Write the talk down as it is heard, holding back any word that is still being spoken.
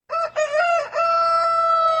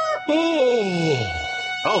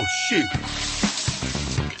Oh, shoot.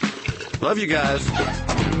 Love you guys.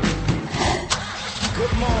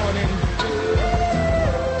 Good morning.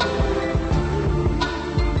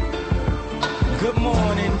 Good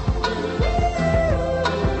morning.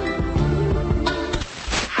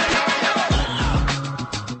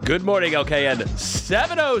 Good morning, LKN.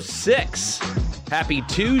 7:06. Happy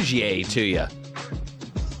Tuesday to you.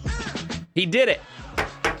 He did it.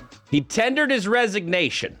 He tendered his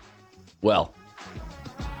resignation. Well,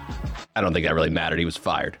 I don't think that really mattered. He was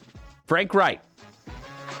fired. Frank Reich.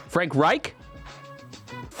 Frank Reich?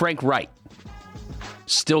 Frank Wright.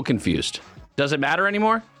 Still confused. Does it matter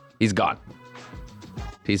anymore? He's gone.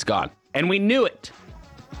 He's gone. And we knew it.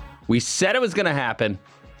 We said it was going to happen,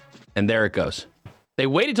 and there it goes. They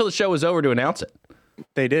waited till the show was over to announce it.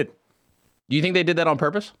 They did. Do you think they did that on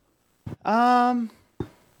purpose?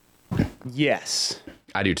 Yes.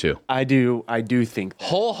 I do too. I do think that.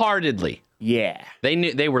 Wholeheartedly. Yeah. They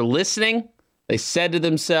knew they were listening. They said to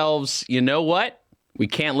themselves, you know what? We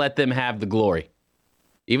can't let them have the glory.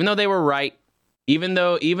 Even though they were right, even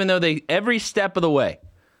though they every step of the way,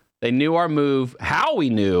 they knew our move, how we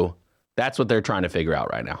knew, that's what they're trying to figure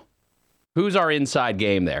out right now. Who's our inside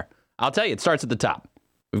game there? I'll tell you, it starts at the top.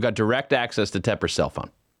 We've got direct access to Tepper's cell phone.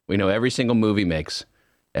 We know every single move he makes,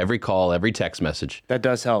 every call, every text message. That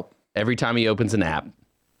does help. Every time he opens an app.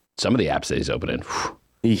 Some of the apps that he's opening,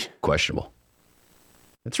 questionable.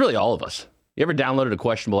 It's really all of us. You ever downloaded a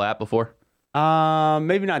questionable app before?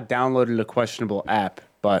 Maybe not downloaded a questionable app,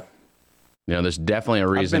 but You know, there's definitely a I've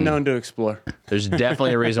reason. been known to explore. There's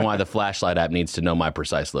definitely a reason why the flashlight app needs to know my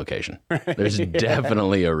precise location. There's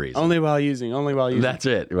definitely a reason. Only while using. That's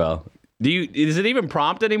it. Well, is it even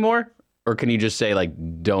prompt anymore? Or can you just say,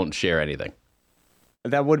 like, don't share anything?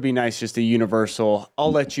 That would be nice, just a universal,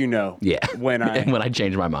 I'll let you know. Yeah. When I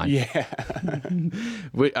change my mind. Yeah.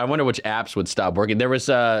 I wonder which apps would stop working. There was,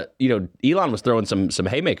 Elon was throwing some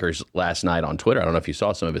haymakers last night on Twitter. I don't know if you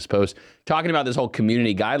saw some of his posts talking about this whole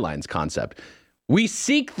community guidelines concept. We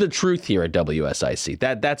seek the truth here at WSIC.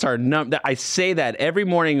 That's our number. I say that every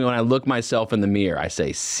morning when I look myself in the mirror. I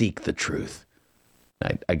say, seek the truth.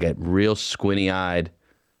 I get real squinty-eyed,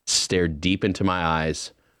 stare deep into my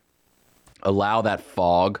eyes, allow that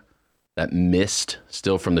fog, that mist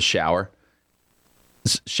still from the shower.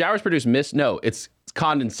 Showers produce mist? No, it's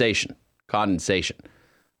condensation. Condensation.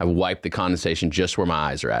 I wipe the condensation just where my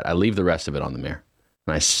eyes are at. I leave the rest of it on the mirror.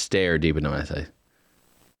 And I stare deep into my eyes.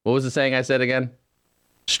 What was the saying I said again?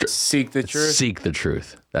 Seek the truth. Seek the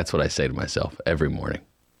truth. That's what I say to myself every morning.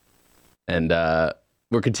 And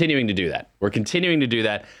we're continuing to do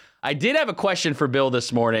that. I did have a question for Bill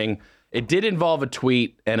this morning. It did involve a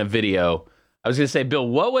tweet and a video. I was going to say, Bill,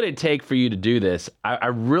 what would it take for you to do this? I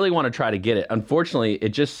really want to try to get it. Unfortunately, it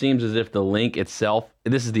just seems as if the link itself,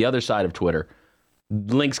 this is the other side of Twitter,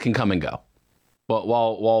 links can come and go. But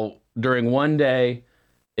while during one day,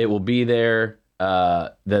 it will be there,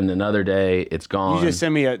 then another day, it's gone. You just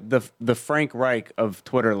sent me the Frank Reich of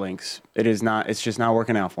Twitter links. It's just not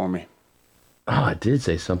working out for me. Oh, I did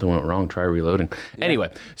say something went wrong. Try reloading. Yeah.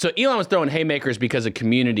 Anyway, so Elon was throwing haymakers because of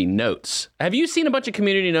community notes. Have you seen a bunch of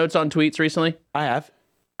community notes on tweets recently? I have.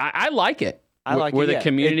 I like it. I like where it, the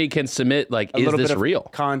community can submit, like, is this real?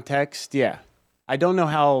 Context, yeah. I don't know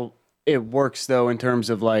how it works, though, in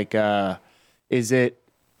terms of, like, is that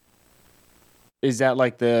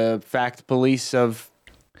like the fact police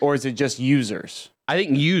or is it just users? I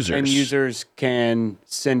think users. And users can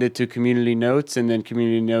send it to community notes, and then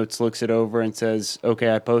community notes looks it over and says,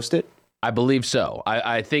 okay, I post it? I believe so.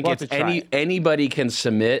 I think we'll it's anybody can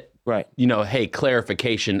submit, right? Hey,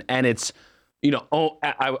 clarification. And it's,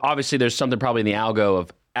 obviously there's something probably in the algo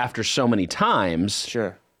of after so many times,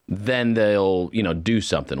 sure, then they'll, do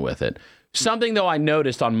something with it. Something, though, I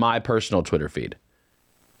noticed on my personal Twitter feed.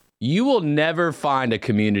 You will never find a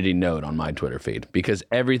community note on my Twitter feed because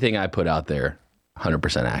everything I put out there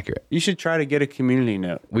 100% accurate. You should try to get a community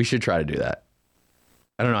note. We should try to do that.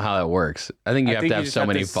 I don't know how that works. I think you have to have so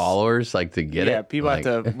many followers to get it. Yeah, people have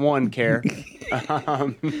to, care.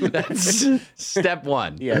 That's step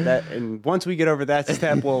one. Yeah, and once we get over that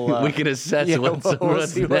step, we'll... we can assess what's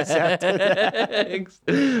next.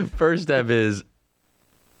 First step is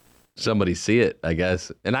somebody see it, I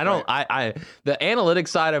guess. And I don't... Right. The analytics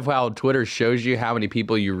side of how Twitter shows you how many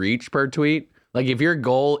people you reach per tweet, like if your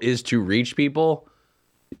goal is to reach people,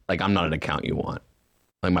 like I'm not an account you want,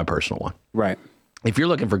 like my personal one. Right. If you're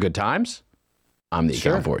looking for good times, I'm the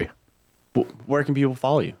account for you. Where can people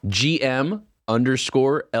follow you? GM_LKN.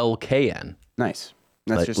 Nice.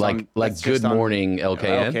 That's good morning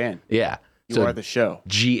LKN. LKN. Yeah. You are the show.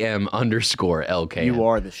 GM_LKN. You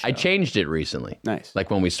are the show. I changed it recently. Nice.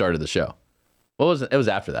 Like when we started the show. What was it? It was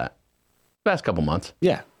after that. Past couple months.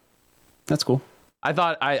 Yeah. That's cool. I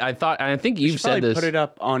think you've said Probably this. put it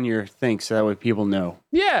up on your thing so that way people know.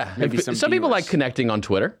 Yeah. Maybe some people viewers. like connecting on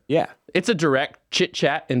Twitter. Yeah. It's a direct chit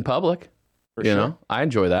chat in public. For you sure. know, I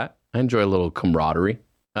enjoy that. I enjoy a little camaraderie.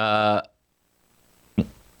 There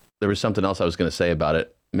was something else I was going to say about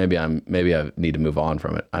it. Maybe I need to move on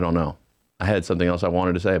from it. I don't know. I had something else I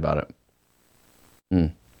wanted to say about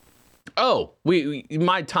it. Oh,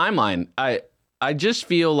 my timeline. I just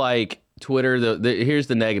feel like Twitter. Here's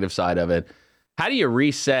the negative side of it. How do you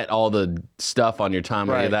reset all the stuff on your timeline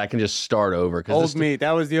Right. that I can just start over? Old me.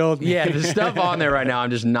 That was the old me. Yeah, the stuff on there right now, I'm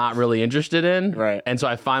just not really interested in. Right. And so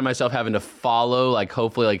I find myself having to follow, like,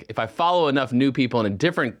 hopefully, like, if I follow enough new people in a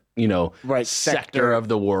different, Right, sector sector. of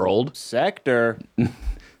the world. Sector.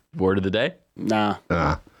 Word of the day? Nah.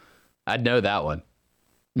 I'd know that one.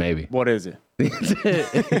 Maybe. What is it?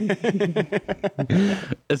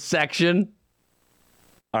 A section.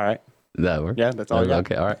 All right. Does that work? Yeah, that's all I got.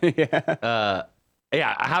 Okay, all right.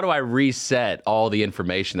 Yeah, how do I reset all the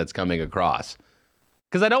information that's coming across?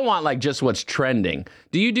 Because I don't want like just what's trending.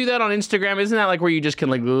 Do you do that on Instagram? Isn't that like where you just can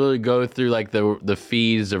like literally go through like the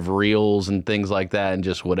feeds of reels and things like that, and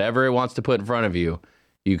just whatever it wants to put in front of you,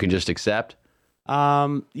 you can just accept? Yeah,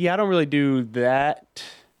 I don't really do that.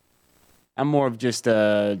 I'm more of just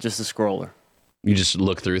a scroller. You just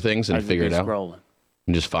look through things and I just figure be it out, Scrolling.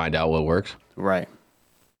 and just find out what works. Right.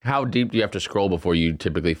 How deep do you have to scroll before you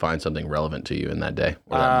typically find something relevant to you in that day?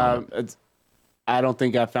 Or that moment? I don't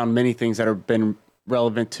think I've found many things that have been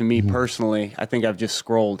relevant to me personally. I think I've just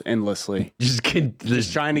scrolled endlessly,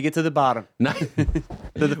 Just trying to get to the bottom. not, To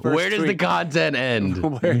the first where does the tweet. content end?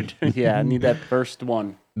 Yeah, I need that first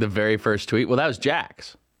one. The very first tweet? Well, that was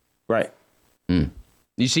Jack's. Right.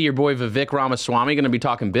 You see your boy Vivek Ramaswamy going to be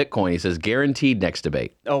talking Bitcoin. He says, guaranteed next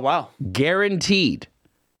debate. Oh, wow. Guaranteed.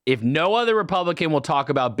 If no other Republican will talk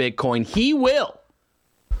about Bitcoin, he will.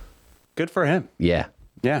 Good for him. Yeah,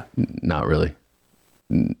 Yeah. not really.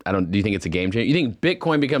 Do you think it's a game changer? You think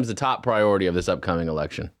Bitcoin becomes the top priority of this upcoming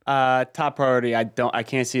election? Top priority. I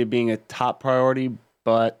can't see it being a top priority,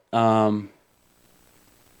 but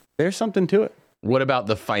there's something to it. What about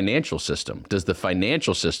the financial system? Does the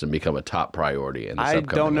financial system become a top priority in this I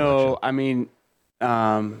upcoming don't know. election? I mean,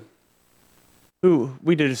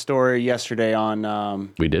 we did a story yesterday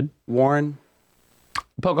on We did? Warren.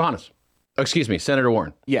 Pocahontas. Excuse me, Senator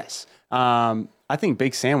Warren. Yes. I think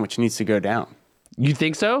Big Sandwich needs to go down. You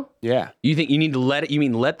think so? Yeah. You think you need to let it? You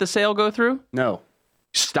mean let the sale go through? No.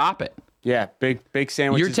 Stop it. Yeah. Big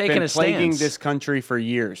Sandwich You're has taking been a plaguing stance. this country for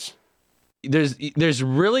years. There's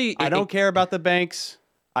really. I don't care about the banks.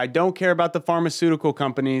 I don't care about the pharmaceutical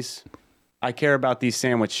companies. I care about these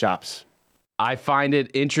sandwich shops. I find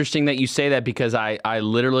it interesting that you say that because I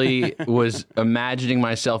literally was imagining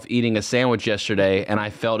myself eating a sandwich yesterday and I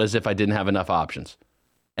felt as if I didn't have enough options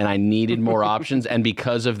and I needed more options. And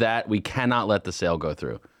because of that, we cannot let the sale go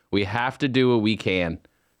through. We have to do what we can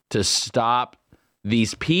to stop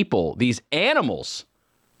these people, these animals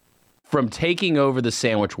from taking over the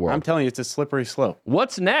sandwich world. I'm telling you, it's a slippery slope.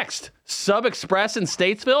 What's next? Sub Express in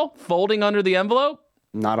Statesville folding under the envelope?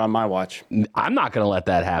 Not on my watch. I'm not going to let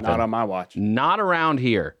that happen. Not on my watch. Not around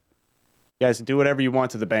here. Guys, do whatever you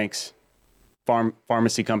want to the banks,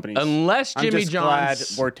 pharmacy companies. Unless I'm Jimmy just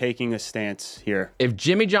John's. glad we're taking a stance here. If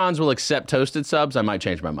Jimmy John's will accept toasted subs, I might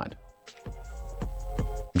change my mind.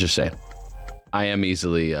 Just saying. I am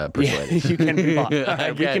easily persuaded. You can be bought. All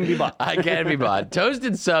right, we can be bought. I can be bought.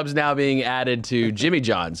 Toasted subs now being added to Jimmy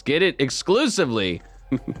John's. Get it exclusively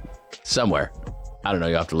somewhere. I don't know.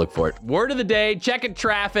 You'll have to look for it. Word of the day, checking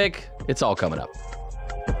traffic. It's all coming up.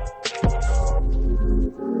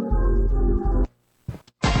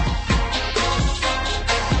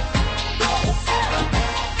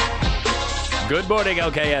 Good morning,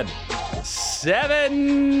 LKN.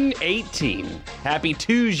 7:18. Happy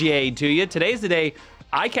Tuesday to you. Today's the day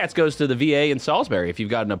iCats goes to the VA in Salisbury. If you've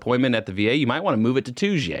got an appointment at the VA, you might want to move it to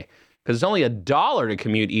Tuesday because it's only $1 to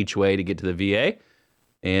commute each way to get to the VA.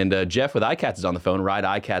 And Jeff with iCats is on the phone,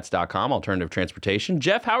 rideicats.com, alternative transportation.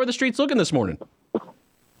 Jeff, how are the streets looking this morning?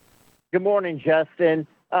 Good morning, Justin.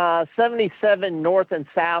 77 north and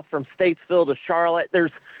south from Statesville to Charlotte.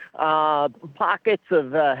 There's pockets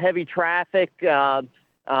of heavy traffic.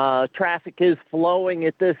 Traffic is flowing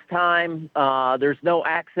at this time. There's no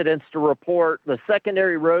accidents to report. The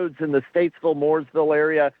secondary roads in the Statesville-Mooresville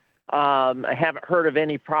area, I haven't heard of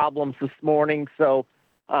any problems this morning. So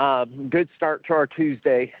good start to our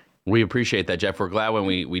Tuesday. We appreciate that, Jeff. We're glad when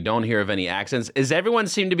we don't hear of any accidents. Does everyone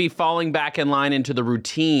seem to be falling back in line into the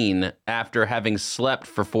routine after having slept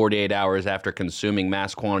for 48 hours after consuming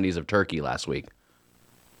mass quantities of turkey last week?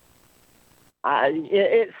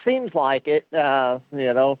 It seems like it.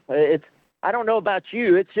 It's. I don't know about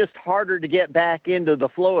you. It's just harder to get back into the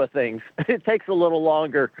flow of things. It takes a little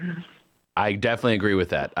longer. I definitely agree with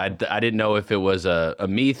that. I didn't know if it was a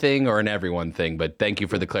me thing or an everyone thing, but thank you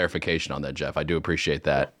for the clarification on that, Jeff. I do appreciate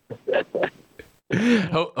that.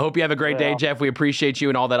 Hope you have a great day, Jeff. We appreciate you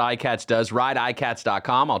and all that iCats does.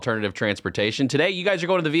 RideICats.com, alternative transportation. Today, you guys are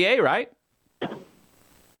going to the VA, right?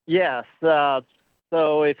 Yes. So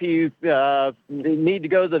if you need to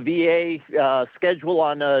go to the VA, schedule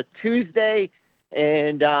on a Tuesday,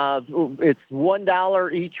 and it's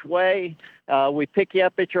 $1 each way. We pick you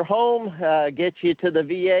up at your home, get you to the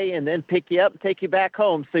VA, and then pick you up and take you back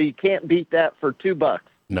home. So you can't beat that for $2.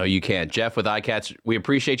 No, you can't. Jeff with iCats, we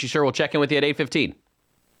appreciate you, sir. We'll check in with you at 8:15.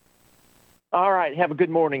 All right. Have a good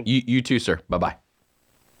morning. You too, sir. Bye-bye.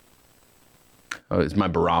 Oh, it's my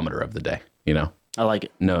barometer of the day, you know? I like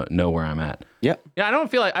it. Know where I'm at. Yep. Yeah, I don't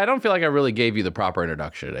feel like I really gave you the proper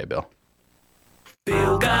introduction today, Bill.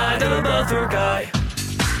 Bill Guy, the buffer guy.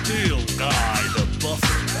 Bill Guy, the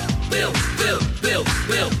buffer guy. Bill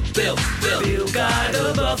Guy,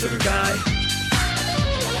 the buffer guy.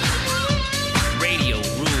 Radio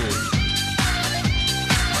rules.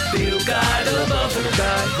 Bill Guy, the buffer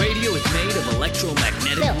guy. Radio is made of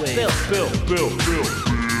electromagnetic waves. Bill.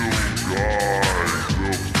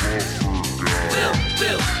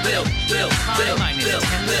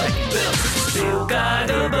 Bill Guy,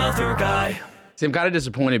 the buffer guy. See, I'm kind of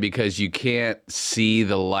disappointed because you can't see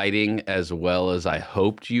the lighting as well as I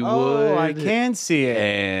hoped you would. Oh, I can see it.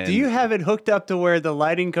 And do you have it hooked up to where the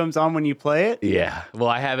lighting comes on when you play it? Yeah. Well,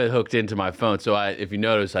 I have it hooked into my phone. So if you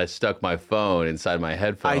notice, I stuck my phone inside my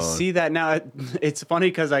headphone. I see that now. It's funny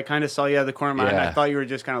because I kind of saw you out of the corner of my eye. And Yeah. I thought you were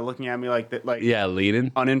just kind of looking at me like that, Yeah,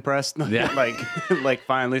 leaning. unimpressed. Yeah. like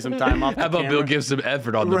finally some time off. How about Bill gives some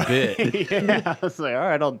effort on the bit? Yeah, I was like, all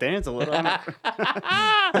right, I'll dance a little.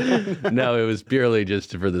 No, it was purely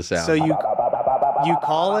just for the sound. So you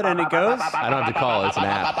call it and it goes? I don't have to call it. It's an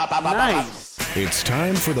app. Nice. It's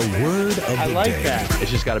time for the word of I the like day. that. It's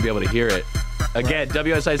just got to be able to hear it. Again,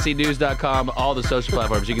 WSICnews.com, all the social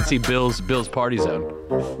platforms. You can see Bill's Party Zone.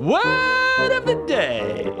 Word of the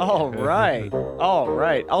day. All right.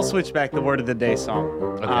 I'll switch back the word of the day song.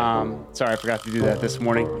 Okay. Sorry, I forgot to do that this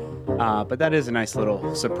morning. But that is a nice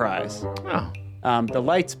little surprise. Oh. The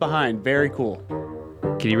lights behind, very cool.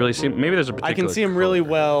 Can you really see him? Maybe there's a particular I can see them really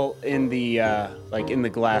well in the in the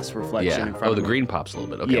glass reflection in Yeah. front Oh, of the me. green pops a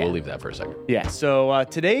little bit. Okay, Yeah. we'll leave that for a second. Yeah. So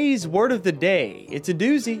today's word of the day, it's a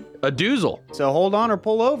doozy. A doozle. So hold on or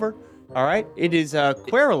pull over. All right. It is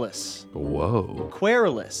querulous. Whoa.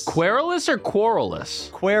 Querulous. Querulous or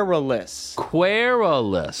querulous? Querulous.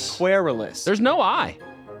 Querulous. Querulous. There's no I.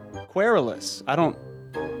 Querulous. I don't.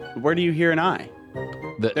 Where do you hear an I?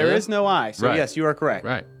 There is no I. So Right. yes, you are correct.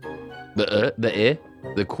 Right.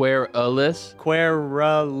 The querulous.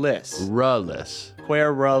 Querulous. Rulous.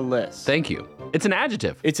 Querulous. Thank you. It's an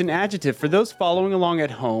adjective. It's an adjective. For those following along at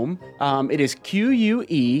home, it is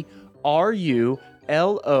Querulous.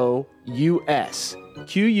 Querulous.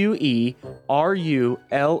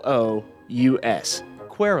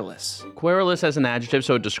 Querulous. Querulous as an adjective,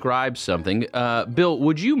 so it describes something. Bill,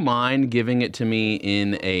 would you mind giving it to me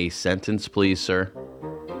in a sentence, please, sir?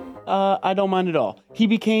 I don't mind at all. He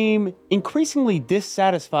became increasingly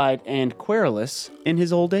dissatisfied and querulous in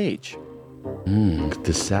his old age.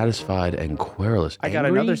 Dissatisfied and querulous. I got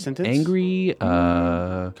another sentence. Angry,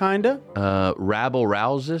 Kinda.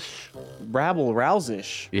 rabble-rousish.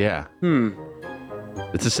 Rabble-rousish. Yeah.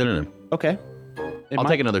 It's a synonym. Okay. I'll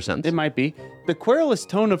take another sentence. It might be. The querulous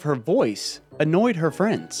tone of her voice annoyed her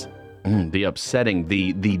friends. The upsetting,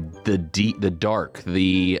 the dark,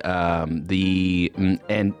 the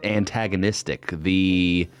antagonistic,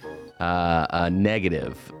 the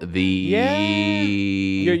negative, the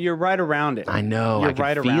You're right around it. I know. You're I can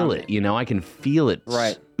right feel around it. You know, I can feel it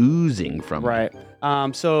Right. oozing from Right.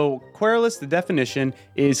 it. So querulous, the definition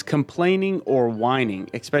is complaining or whining,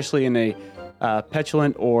 especially in a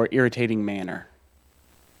petulant or irritating manner.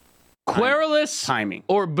 Querulous Timing.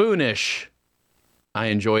 or boonish, I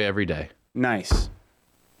enjoy every day. Nice.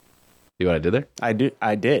 See what I did there? I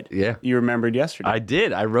did. Yeah. You remembered yesterday. I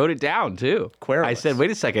did. I wrote it down too. Querulous. I said,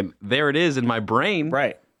 wait a second. There it is in my brain.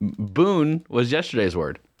 Right. Boon was yesterday's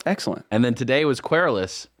word. Excellent. And then today was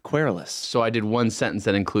querulous. Querulous. So I did one sentence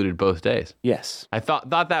that included both days. Yes. I thought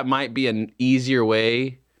that might be an easier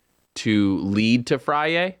way to lead to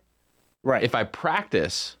Friday. Right. If I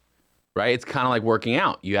practice right? It's kind of like working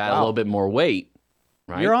out. You add a little bit more weight,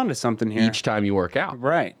 right? You're onto something here. Each time you work out.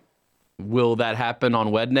 Right. Will that happen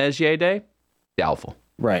on Wednesday Day? Doubtful.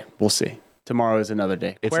 Right. We'll see. Tomorrow is another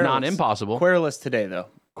day. It's not impossible. Querulous today, though.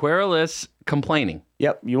 Querulous complaining.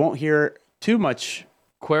 Yep. You won't hear too much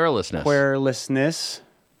Querulousness. querulousness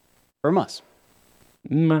from us.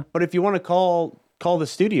 Mm. But if you want to call the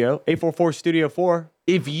studio, 844-STUDIO-4.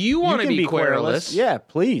 If you want to be querulous, yeah,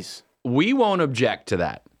 please. we won't object to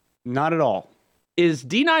that. Not at all. Is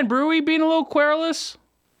D9 Brewery being a little querulous?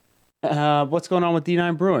 What's going on with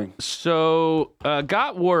D9 Brewing? So,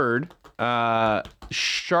 got word,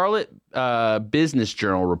 Charlotte Business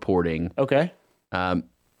Journal reporting, Okay.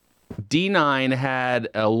 D9 had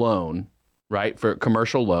a loan, right, for a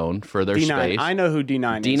commercial loan for their D9. space. I know who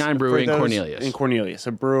D9 is. D9 Brewery in Cornelius. In Cornelius.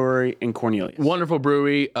 A brewery in Cornelius. Wonderful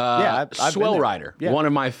brewery. I've been Swell there. Rider. Yeah. One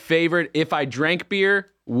of my favorite. If I drank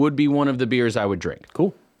beer, would be one of the beers I would drink.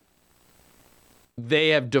 Cool. They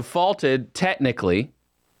have defaulted technically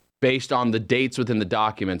based on the dates within the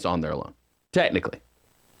documents on their loan. Technically.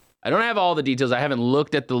 I don't have all the details. I haven't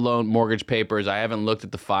looked at the loan mortgage papers. I haven't looked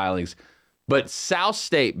at the filings. But South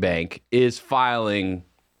State Bank is filing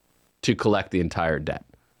to collect the entire debt.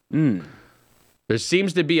 There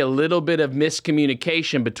seems to be a little bit of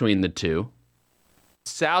miscommunication between the two.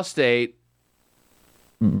 South State,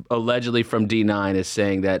 allegedly from D9, is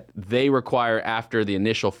saying that they require after the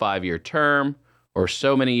initial 5-year term or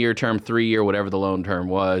so many year term, 3-year, whatever the loan term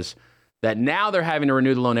was, that now they're having to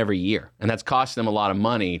renew the loan every year. And that's costing them a lot of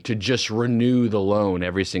money to just renew the loan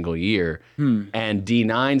every single year. And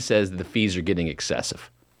D9 says that the fees are getting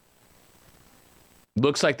excessive.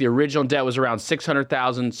 Looks like the original debt was around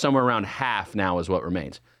 $600,000, somewhere around half now is what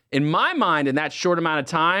remains. In my mind, in that short amount of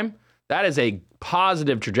time, that is a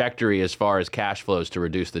positive trajectory as far as cash flows to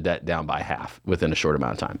reduce the debt down by half within a short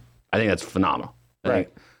amount of time. I think that's phenomenal.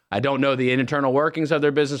 I don't know the internal workings of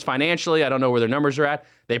their business financially. I don't know where their numbers are at.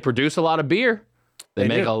 They produce a lot of beer. They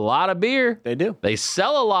make a lot of beer. They do. They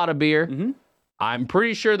sell a lot of beer. I'm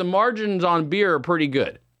pretty sure the margins on beer are pretty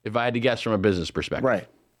good, if I had to guess from a business perspective. Right.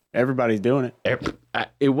 Everybody's doing it.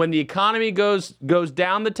 When the economy goes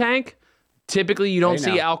down the tank, typically you don't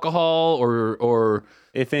see alcohol or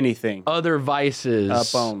If anything. other vices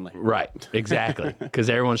Up only. Right, exactly, because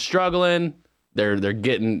everyone's struggling. They're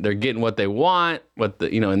getting what they want, what the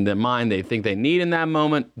in their mind they think they need in that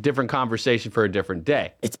moment. Different conversation for a different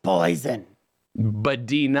day. It's poison. But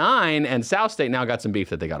D9 and South State now got some beef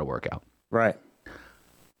that they got to work out. Right.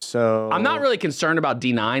 So I'm not really concerned about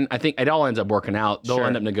D9. I think it all ends up working out. They'll Sure.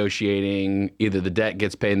 end up negotiating. Either the debt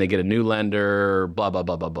gets paid and they get a new lender. Blah blah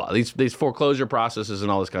blah blah blah. These foreclosure processes and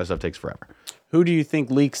all this kind of stuff takes forever. Who do you think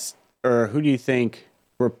leaks, or who do you think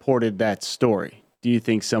reported that story? Do you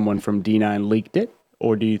think someone from D9 leaked it,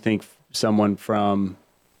 or do you think someone from,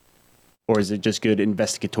 or is it just good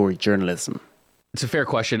investigatory journalism? It's a fair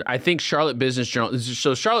question. I think Charlotte Business Journal.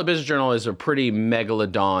 So Charlotte Business Journal is a pretty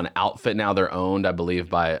megalodon outfit now. They're owned, I believe,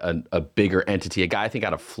 by a bigger entity, a guy I think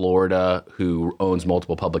out of Florida who owns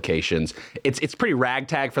multiple publications. It's pretty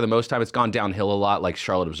ragtag for the most time. It's gone downhill a lot, like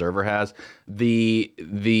Charlotte Observer has.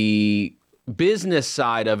 The business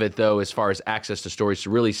side of it, though, as far as access to stories,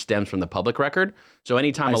 really stems from the public record. So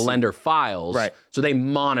anytime a lender files, Right. So they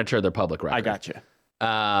monitor their public record. I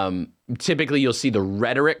gotcha. Typically, you'll see the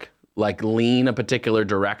rhetoric like lean a particular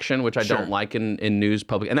direction, which I Sure. don't like in news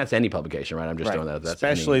public, and that's any publication, right? I'm just Right. throwing that. That's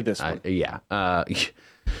Especially any, this one.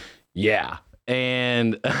 Yeah.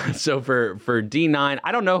 And so for D9,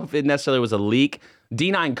 I don't know if it necessarily was a leak.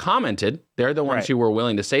 D9 commented. They're the ones Right. who were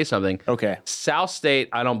willing to say something. Okay. South State,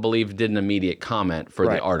 I don't believe, did an immediate comment for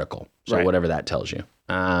Right. the article. So Right. whatever that tells you.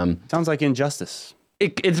 Sounds like injustice.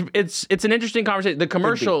 It's an interesting conversation.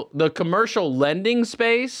 The commercial lending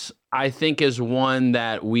space, I think, is one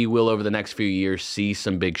that we will over the next few years see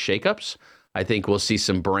some big shakeups. I think we'll see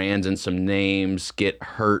some brands and some names get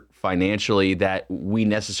hurt financially that we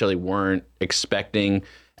necessarily weren't expecting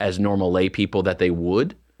as normal lay people that they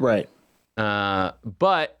would. Right.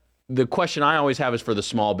 But the question I always have is for the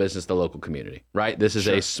small business, the local community, right? This is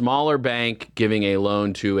a smaller bank giving a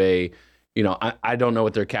loan to a, I don't know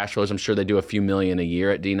what their cash flow is. I'm sure they do a few million a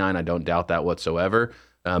year at D9. I don't doubt that whatsoever.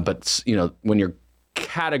 But, when you're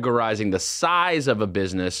categorizing the size of a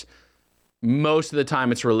business, most of the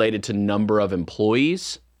time it's related to number of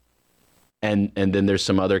employees. And then there's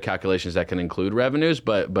some other calculations that can include revenues.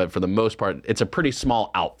 But for the most part, it's a pretty small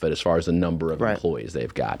outfit as far as the number of employees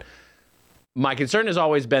they've got. My concern has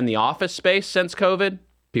always been the office space since COVID,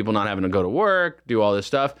 people not having to go to work, do all this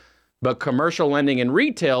stuff. But commercial lending and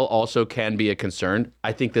retail also can be a concern.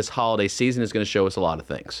 I think this holiday season is going to show us a lot of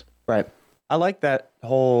things. Right. I like that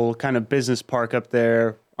whole kind of business park up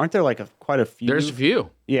there aren't there like quite a few? There's a few.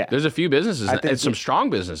 Yeah. There's a few businesses I think and some strong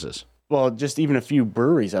businesses. Well, just even a few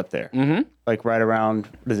breweries up there. Mm-hmm. Like right around,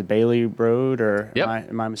 what is it, Bailey Road or Yep.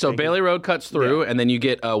 am I mistaken? So Bailey Road cuts through, and then you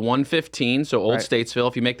get 115, so Old Right. Statesville.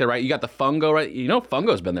 If you make that right, you got the Fungo right. You know,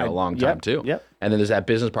 Fungo's been there a long time too. Yep. And then there's that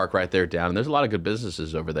business park right there down, and there's a lot of good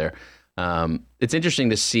businesses over there. It's interesting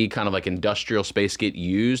to see kind of like industrial space get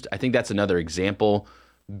used. I think that's another example.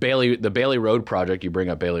 The Bailey Road project, you bring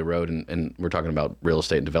up Bailey Road, and we're talking about real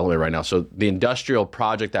estate and development right now. So the industrial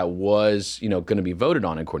project that was, going to be voted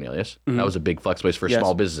on in Cornelius, that was a big flex space for Yes.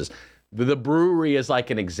 small businesses. The brewery is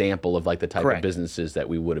like an example of like the type Correct. of businesses that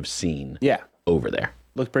we would have seen Yeah. over there.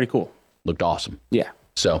 Looks pretty cool. Looked awesome. Yeah.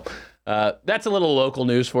 So that's a little local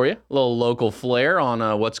news for you, a little local flair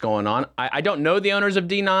on what's going on. I don't know the owners of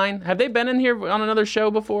D9. Have they been in here on another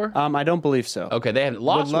show before? I don't believe so. Okay, they have.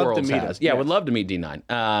 Lost love to Worlds meet has. him, Yeah, yes. would love to meet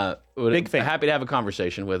D9. Big fan. Happy to have a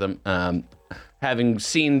conversation with him. Having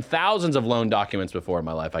seen thousands of loan documents before in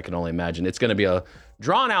my life, I can only imagine it's going to be a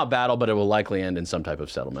drawn-out battle, but it will likely end in some type of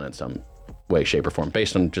settlement in some way, shape, or form,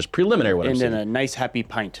 based on just preliminary what I'm And seeing. then a nice happy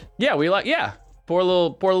pint. Yeah, pour a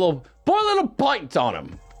little pint on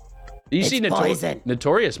him. You see,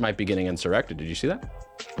 Notorious might be getting insurrected. Did you see that?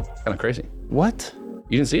 Kind of crazy. What?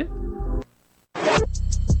 You didn't see it?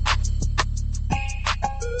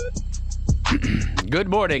 Good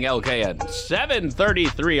morning, LKN.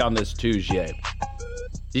 7:33 on this Tuesday.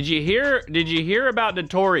 Did you hear about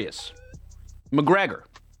Notorious? McGregor.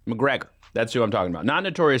 That's who I'm talking about. Not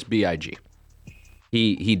Notorious B.I.G.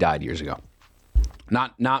 He died years ago.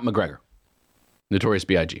 Not McGregor. Notorious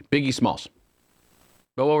B.I.G. Biggie Smalls.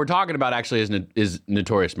 But what we're talking about actually is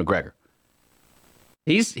Notorious McGregor.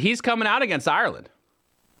 He's coming out against Ireland.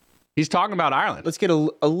 He's talking about Ireland. Let's get a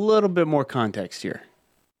little bit more context here.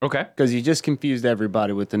 Okay. Because you just confused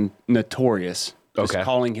everybody with the Notorious. Just Okay.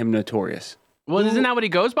 calling him Notorious. Well, isn't that what he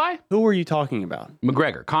goes by? Who were you talking about?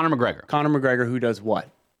 McGregor. Conor McGregor. Conor McGregor, who does what?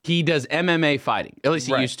 He does MMA fighting. At least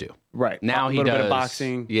he Right. used to. Right. Now a he little does bit of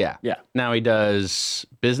boxing. Yeah. Yeah. Now he does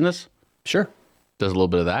business. Sure. Does a little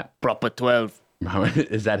bit of that. Proper 12.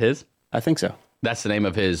 Is that his? I think so. That's the name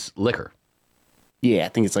of his liquor. Yeah, I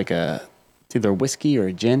think it's it's either a whiskey or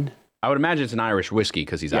a gin. I would imagine it's an Irish whiskey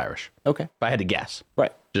because he's Irish. Okay. If I had to guess.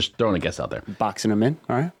 Right. Just throwing a guess out there. Boxing him in.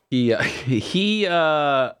 All right. He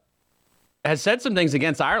has said some things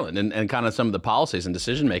against Ireland and kind of some of the policies and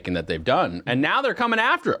decision making that they've done, and now they're coming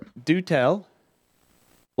after him. Do tell.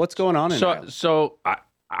 What's going on in Ireland? So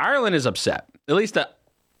Ireland is upset. At least the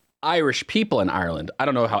Irish people in Ireland. I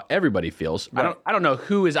don't know how everybody feels. Right. I don't know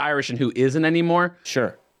who is Irish and who isn't anymore.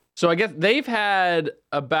 Sure. So I guess they've had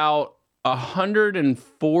about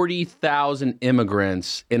 140,000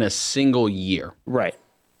 immigrants in a single year. Right.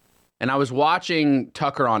 And I was watching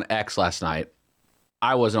Tucker on X last night.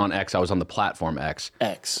 I wasn't on X. I was on the platform X.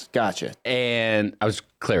 X. Gotcha. And I was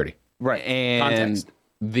Clarity. Right. And Context.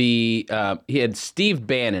 he had Steve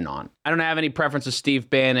Bannon on. I don't have any preference of Steve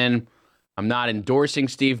Bannon. I'm not endorsing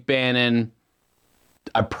Steve Bannon.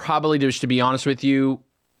 I probably, just to be honest with you,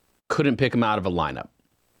 couldn't pick him out of a lineup.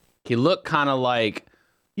 He looked kind of like,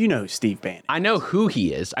 You know Steve Bannon. I know who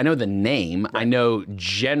he is. I know the name. I know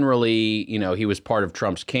generally, he was part of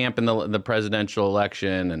Trump's camp in the presidential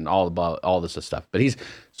election and all this stuff. But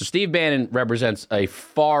so Steve Bannon represents a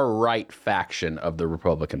far right faction of the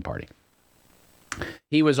Republican Party.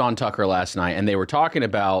 He was on Tucker last night, and they were talking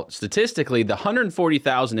about statistically the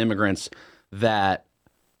 140,000 immigrants that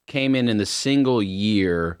came in the single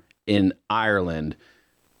year in Ireland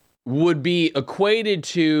would be equated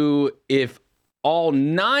to if all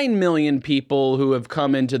 9 million people who have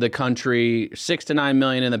come into the country, 6 to 9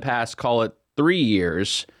 million in the past, call it 3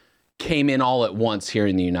 years, came in all at once here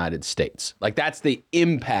in the United States. Like, that's the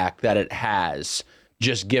impact that it has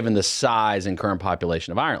just given the size and current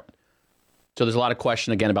population of Ireland. So there's a lot of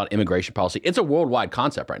question again about immigration policy. It's a worldwide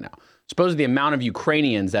concept right now. Suppose the amount of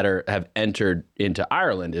Ukrainians that have entered into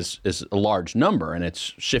Ireland is a large number, and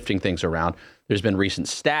it's shifting things around. There's been recent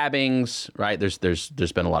stabbings, right? There's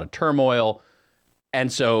been a lot of turmoil.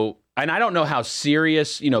 And so, and I don't know how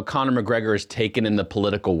serious, Conor McGregor is taken in the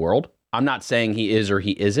political world. I'm not saying he is or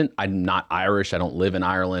he isn't. I'm not Irish. I don't live in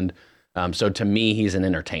Ireland. So to me, he's an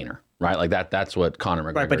entertainer, right? Like that's what Conor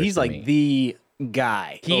McGregor Right, but is he's to like me. the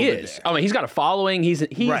guy. He over is. there. I mean, he's got a following. He's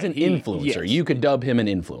Right, an he- influencer. yes. You could dub him an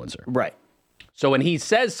influencer. Right. So when he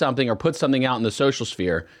says something or puts something out in the social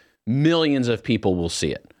sphere, millions of people will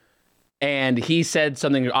see it. And he said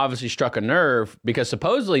something that obviously struck a nerve because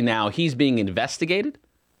supposedly now he's being investigated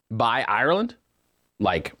by Ireland,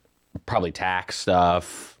 like probably tax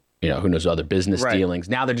stuff, who knows, other business Right. dealings.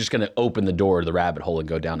 Now they're just going to open the door to the rabbit hole and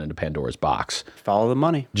go down into Pandora's box Follow the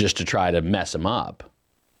money. just to try to mess him up.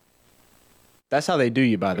 That's how they do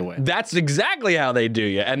you, by the way. That's exactly how they do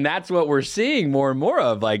you. And that's what we're seeing more and more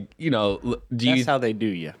of. Like, That's how they do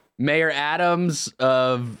you. Mayor Adams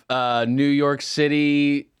of New York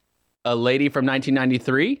City, a lady from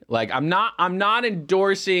 1993. Like, I'm not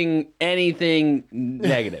endorsing anything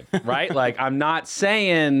negative, right? Like, I'm not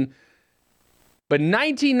saying, but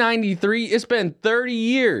 1993, it's been 30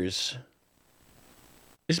 years.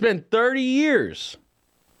 It's been 30 years.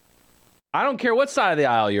 I don't care what side of the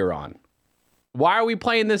aisle you're on. Why are we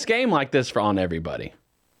playing this game like this on everybody?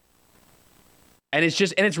 And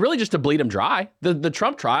it's really just to bleed him dry. The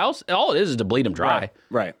Trump trials, all it is to bleed him dry.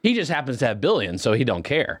 Right. He just happens to have billions, so he don't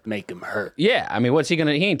care. Make him hurt. Yeah, I mean, he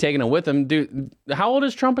ain't taking him with him. Dude, how old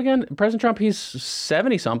is Trump again? President Trump, he's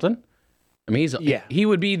 70 something. I mean, he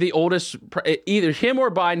would be the oldest, either him or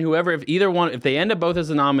Biden, whoever, if they end up both as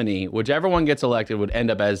the nominee, whichever one gets elected would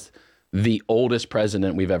end up as the oldest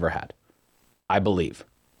president we've ever had. I believe.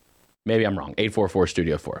 Maybe I'm wrong. 844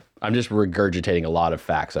 Studio 4. I'm just regurgitating a lot of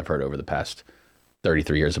facts I've heard over the past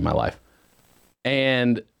 33 years of my life.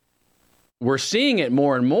 And we're seeing it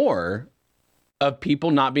more and more of people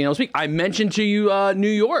not being able to speak. I mentioned to you New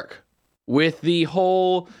York with the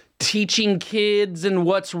whole teaching kids and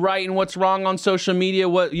what's right and what's wrong on social media,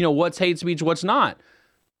 what's hate speech, what's not.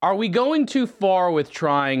 Are we going too far with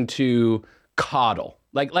trying to coddle?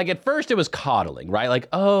 Like at first it was coddling, right? Like,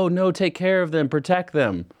 oh, no, take care of them, protect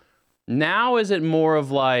them. Now is it more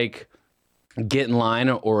of like, get in line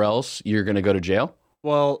or else you're going to go to jail?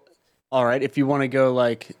 Well, all right. If you want to go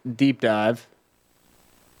like deep dive,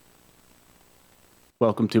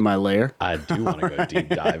 welcome to my lair. I do want to go deep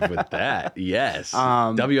dive with that. Yes.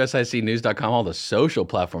 WSICnews.com, all the social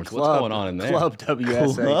platforms. What's going on in there? Club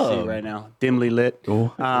WSIC right now. Dimly lit.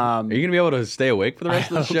 Are you going to be able to stay awake for the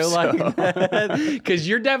rest of the show? Like that? Because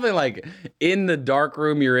you're definitely like in the dark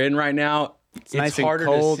room you're in right now. It's nice and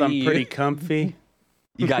cold. I'm pretty comfy.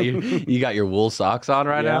 You got your wool socks on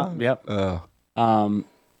right now? Yep. Oh.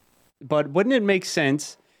 But wouldn't it make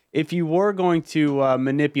sense if you were going to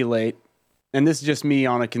manipulate, and this is just me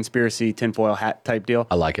on a conspiracy tinfoil hat type deal.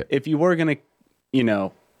 I like it. If you were going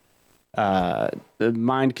to,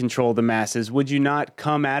 mind control the masses, would you not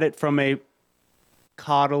come at it from a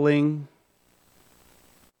coddling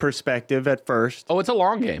perspective at first? Oh, it's a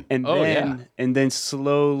long game. And then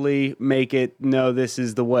slowly make it, no, this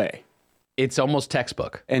is the way. It's almost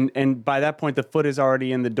textbook. And by that point, the foot is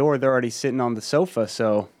already in the door. They're already sitting on the sofa.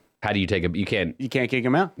 So how do you take you can't kick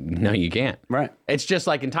them out. No, you can't. Right. It's just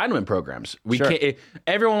like entitlement programs. Sure. Can't.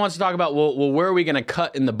 Everyone wants to talk about, well, where are we going to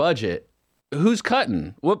cut in the budget? Who's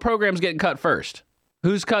cutting? What program's getting cut first?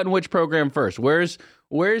 Who's cutting which program first? Where's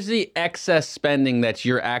the excess spending that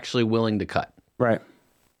you're actually willing to cut? Right.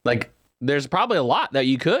 Like, there's probably a lot that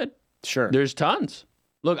you could. Sure. There's tons.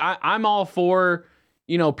 Look, I'm all for,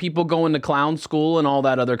 people going to clown school and all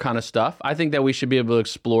that other kind of stuff. I think that we should be able to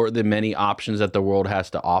explore the many options that the world has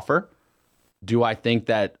to offer. Do I think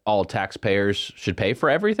that all taxpayers should pay for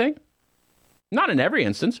everything? Not in every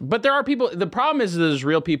instance, but there are people. The problem is there's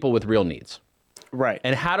real people with real needs. Right.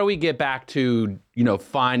 And how do we get back to,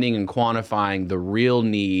 finding and quantifying the real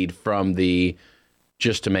need from the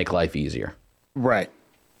just to make life easier? Right.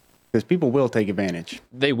 Because people will take advantage.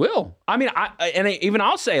 They will. I mean,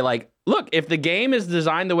 I'll say, like, look, if the game is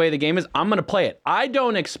designed the way the game is, I'm going to play it. I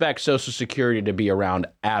don't expect Social Security to be around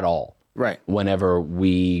at all. Right. Whenever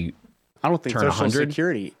we I don't think turn Social 100.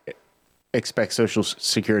 Security expects Social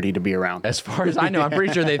Security to be around. As far as I know, I'm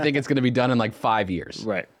pretty sure they think it's going to be done in like 5 years.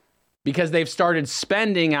 Right. Because they've started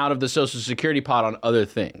spending out of the Social Security pot on other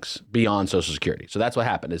things beyond Social Security. So that's what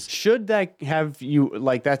happened. Should that have you,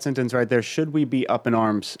 like that sentence right there, should we be up in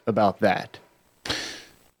arms about that?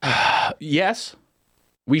 Yes,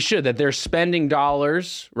 we should. That they're spending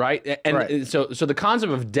dollars, right? And right. So the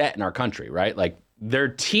concept of debt in our country, right? Like they're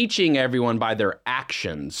teaching everyone by their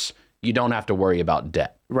actions, you don't have to worry about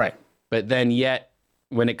debt. Right. But then yet,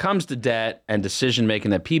 when it comes to debt and decision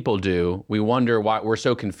making that people do, we wonder why we're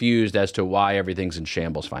so confused as to why everything's in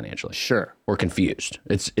shambles financially. Sure. We're confused.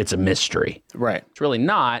 It's a mystery. Right. It's really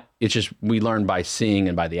not. It's just we learn by seeing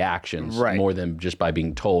and by the actions more than just by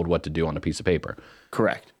being told what to do on a piece of paper.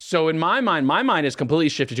 Correct. So in my mind is completely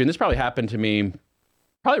shifted to, and this probably happened to me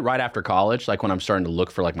probably right after college, like when I'm starting to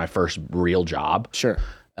look for like my first real job. Sure.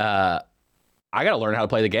 I got to learn how to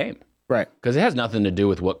play the game. Right. Because it has nothing to do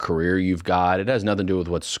with what career you've got. It has nothing to do with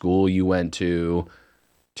what school you went to.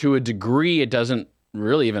 To a degree, it doesn't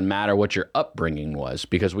really even matter what your upbringing was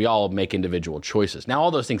because we all make individual choices. Now,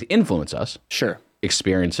 all those things influence us. Sure.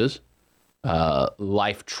 Experiences,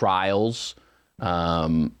 life trials.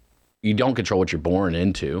 You don't control what you're born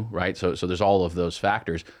into, right? So there's all of those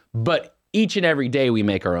factors. But each and every day we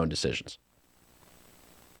make our own decisions.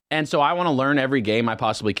 And so I want to learn every game I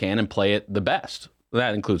possibly can and play it the best.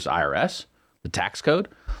 That includes IRS, the tax code.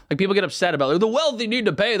 Like, people get upset about, like, the wealthy need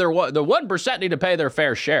to pay the 1% need to pay their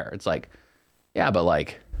fair share. It's like, yeah, but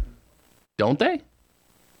like, don't they? I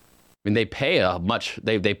mean, they pay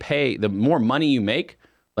they pay, the more money you make,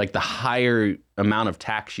 like, the higher amount of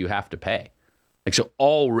tax you have to pay. Like, so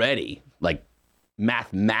already, like,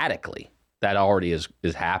 mathematically, that already is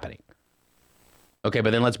happening. Okay,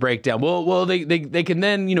 but then let's break down. Well, they can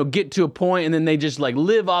then, get to a point and then they just, like,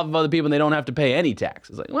 live off of other people and they don't have to pay any tax.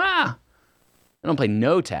 It's like, wow, they don't pay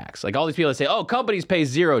no tax. Like, all these people that say, oh, companies pay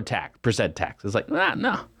 0% tax. It's like,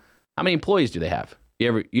 no. How many employees do they have?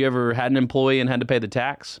 You ever had an employee and had to pay the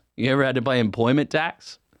tax? You ever had to pay employment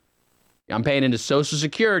tax? I'm paying into Social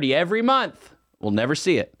Security every month. We'll never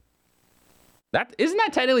see it. Isn't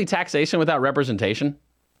that technically taxation without representation?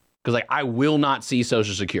 Because, like, I will not see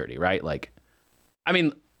Social Security, right? Like, I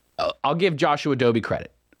mean, I'll give Joshua Adobe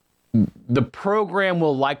credit. The program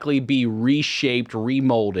will likely be reshaped,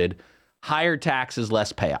 remolded, higher taxes,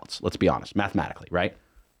 less payouts. Let's be honest, mathematically, right?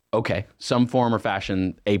 Okay, some form or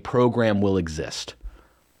fashion, a program will exist.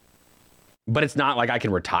 But it's not like I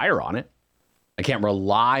can retire on it. I can't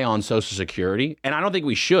rely on Social Security. And I don't think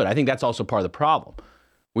we should. I think that's also part of the problem.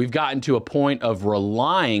 We've gotten to a point of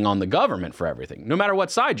relying on the government for everything, no matter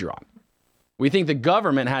what side you're on. We think the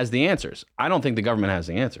government has the answers. I don't think the government has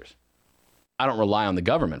the answers. I don't rely on the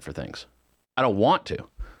government for things. I don't want to.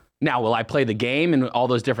 Now, will I play the game in all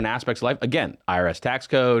those different aspects of life? Again, IRS tax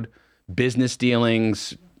code, business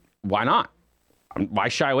dealings. Why not? Why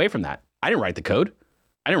shy away from that? I didn't write the code.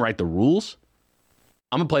 I didn't write the rules.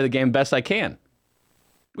 I'm going to play the game best I can.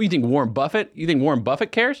 What, you think Warren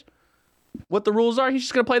Buffett cares what the rules are? He's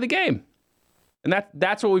just going to play the game. And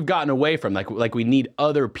that's what we've gotten away from. Like we need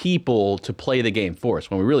other people to play the game for us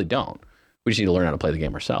when we really don't. We just need to learn how to play the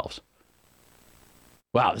game ourselves.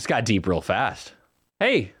 Wow, this got deep real fast.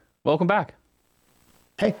 Hey, welcome back.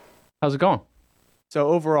 Hey. How's it going? So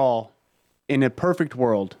overall, in a perfect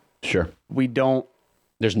world, sure,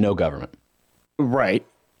 there's no government. Right.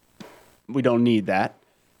 We don't need that.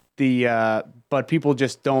 But people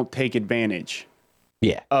just don't take advantage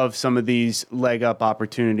of some of these leg up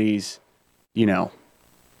opportunities,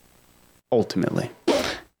 ultimately.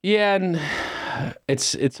 Yeah, and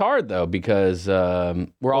it's hard though, because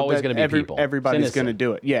we're always going to be people. Everybody's going to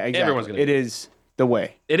do it. Yeah, exactly. Everyone's going to do it. It is the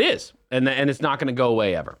way. It is. And it's not going to go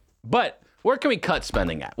away ever. But where can we cut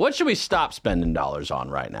spending at? What should we stop spending dollars on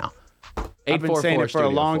right now? I've been saying it for a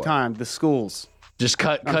long time. The schools. Just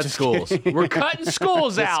cut schools. Kidding. We're cutting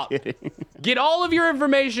schools out. Get all of your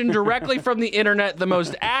information directly from the internet, the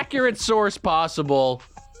most accurate source possible.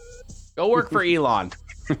 Go work for Elon.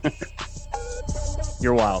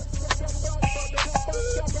 You're wild.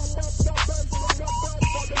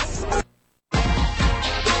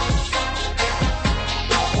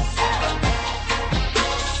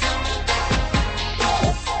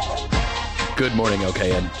 Good morning,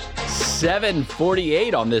 OKN.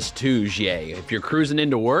 7:48 on this Tuesday. If you're cruising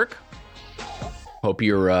into work, hope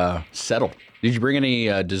you're settled. Did you bring any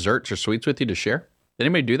desserts or sweets with you to share? Did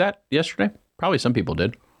anybody do that yesterday? Probably some people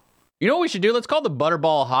did. You know what we should do? Let's call the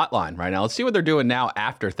Butterball hotline right now. Let's see what they're doing now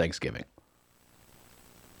after Thanksgiving.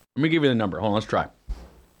 Let me give you the number. Hold on, let's try.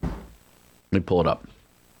 Let me pull it up.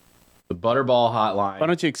 The Butterball hotline. Why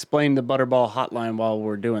don't you explain the Butterball hotline while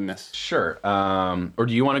we're doing this? Sure. Or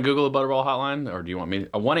do you want to Google the Butterball hotline? Or do you want me to?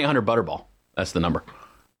 1-800-Butterball. That's the number.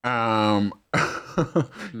 Now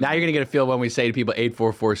you're going to get a feel when we say to people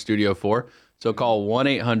 844-STUDIO-4. So call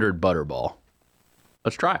 1-800-Butterball.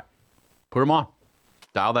 Let's try it. Put them on.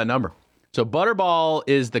 Dial that number. So Butterball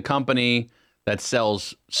is the company that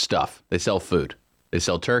sells stuff. They sell food. They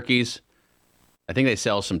sell turkeys. I think they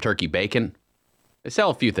sell some turkey bacon. They sell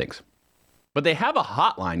a few things. But they have a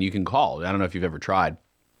hotline you can call. I don't know if you've ever tried.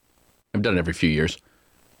 I've done it every few years.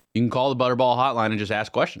 You can call the Butterball hotline and just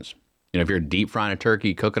ask questions. If you're deep frying a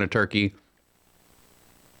turkey, cooking a turkey,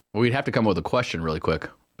 well, we'd have to come up with a question really quick.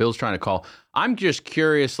 Bill's trying to call. I'm just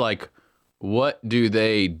curious, what do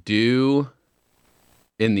they do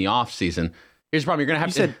in the off season? Here's the problem. You're going to have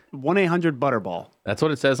You said 1-800-Butterball. That's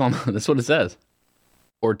what it says that's what it says.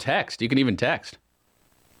 Or text. You can even text.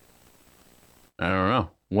 I don't know.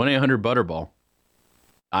 1-800-Butterball.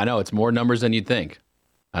 I know, it's more numbers than you'd think.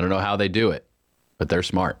 I don't know how they do it, but they're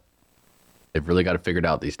smart. They've really got it figured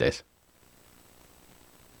out these days.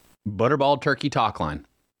 Butterball Turkey Talk Line.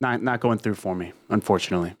 Not going through for me,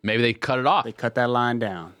 unfortunately. Maybe they cut it off. They cut that line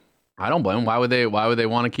down. I don't blame them. Why would they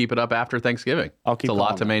want to keep it up after Thanksgiving? It's a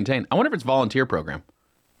lot to maintain. I wonder if it's a volunteer program.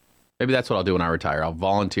 Maybe that's what I'll do when I retire. I'll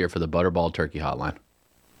volunteer for the Butterball Turkey Hotline.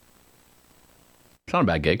 It's not a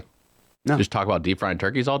bad gig. No. Just talk about deep frying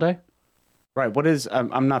turkeys all day? Right. What is?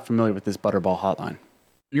 I'm not familiar with this Butterball hotline.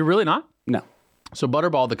 You're really not? No. So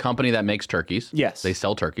Butterball, the company that makes turkeys, Yes. they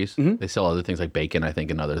sell turkeys. They sell other things like bacon, I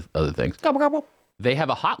think, and other things. Gobble gobble. They have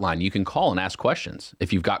a hotline you can call and ask questions.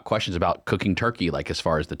 If you've got questions about cooking turkey, like as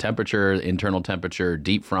far as the temperature, internal temperature,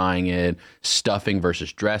 deep frying it, stuffing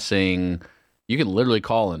versus dressing, you can literally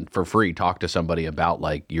call and for free talk to somebody about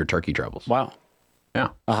like your turkey troubles. Wow. Yeah.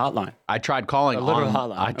 A hotline. I tried calling literal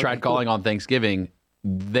hotline. I tried Okay, calling on Thanksgiving.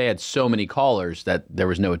 They had so many callers that there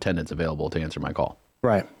was no attendance available to answer my call.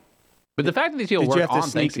 Right. But the fact that these people Did work you have to on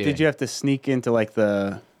sneak? Thanksgiving. Did you have to sneak into like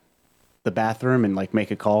the bathroom and like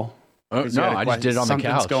make a call? Oh, 'Cause you no, had a I just did it on the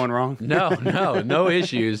something's couch. going wrong? No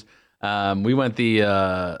issues. We went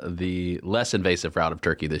the less invasive route of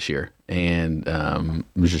turkey this year, and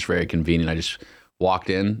it was just very convenient. I just walked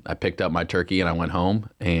in, I picked up my turkey, and I went home,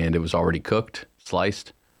 and it was already cooked,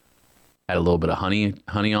 sliced, had a little bit of honey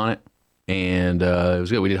on it, and it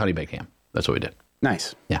was good. We did honey baked ham. That's what we did.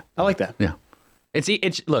 Nice. Yeah. I like that. Yeah. It's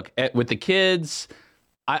look with the kids.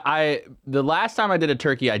 I the last time I did a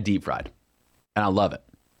turkey, I deep fried, and I love it.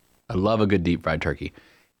 I love a good deep fried turkey.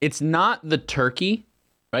 It's not the turkey,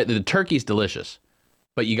 right? The turkey's delicious,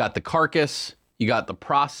 but you got the carcass, you got the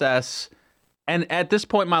process, and at this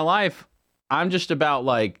point in my life, I'm just about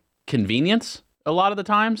like convenience a lot of the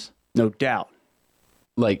times. No doubt.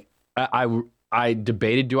 Like I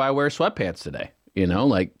debated, do I wear sweatpants today? You know,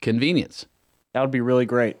 like convenience. That would be really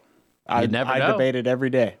great. I never know. debate it every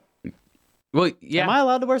day. Well, yeah, Am I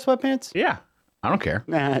allowed to wear sweatpants? yeah. I don't care.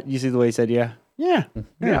 Nah. You see the way he said, yeah. Yeah.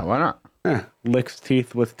 Yeah, why not? Licks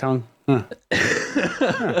teeth with tongue. Huh.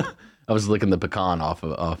 I was licking the pecan off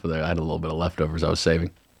of there. I had a little bit of leftovers I was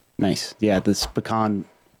saving. Nice. Yeah. This pecan.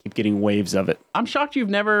 Keep getting waves of it. I'm shocked you've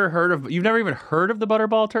never even heard of the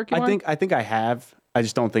Butterball turkey line? I think I have. I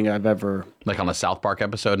just don't think I've ever. Like on a South Park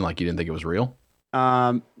episode, and like you didn't think it was real.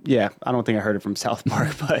 Yeah. I don't think I heard it from South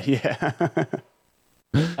Park, but yeah.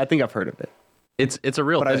 I think I've heard of it. It's a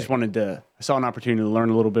real But thing. I just wanted to. I saw an opportunity to learn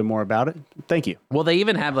a little bit more about it. Thank you. Well, they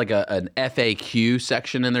even have like an FAQ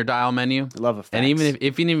section in their dial menu. I love a And even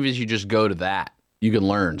if you just go to that, you can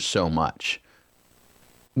learn so much.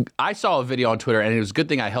 I saw a video on Twitter, and it was a good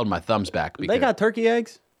thing I held my thumbs back. Because they got turkey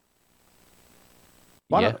eggs.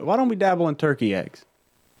 Why don't we dabble in turkey eggs?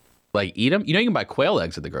 like eat them. You know, you can buy quail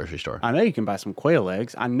eggs at the grocery store. I know you can buy some quail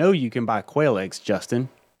eggs. I know you can buy quail eggs, Justin.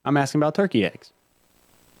 I'm asking about turkey eggs.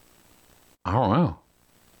 I don't know.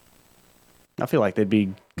 I feel like they'd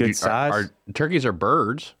be good size. Our turkeys are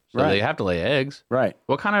birds, so Right. they have to lay eggs. Right.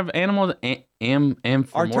 What kind of animals?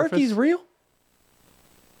 Amphimorphous? Are turkeys real?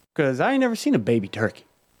 Because I ain't never seen a baby turkey.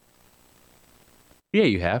 Yeah,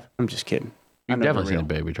 you have. I'm just kidding. You've definitely seen a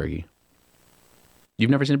baby turkey. You've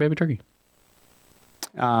never seen a baby turkey?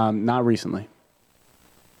 Not recently.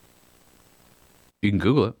 You can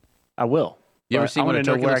Google it. I will. You ever But seen I what a wanna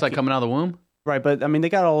know turkey where looks I like coming out of the womb? Right, but I mean, they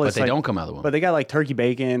got all But this. they like, don't come out of the womb. But they got like turkey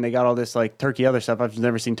bacon. They got all this like turkey other stuff. I've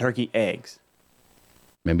never seen turkey eggs.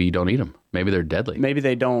 Maybe you don't eat them. Maybe they're deadly. Maybe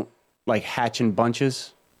they don't like hatch in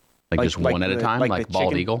bunches. Like just one at a time, like the bald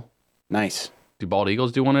chicken. eagle. Nice. Do bald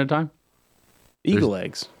eagles do one at a time? Eagle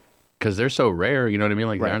eggs. Because they're so rare. You know what I mean?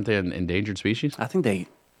 Like, Right. aren't they an endangered species? I think I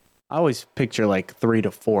always picture like 3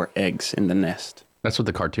 to 4 eggs in the nest, That's what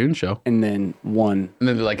the cartoons show. and then one And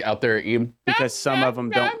then they're like out there eating. because some of them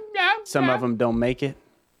don't make it.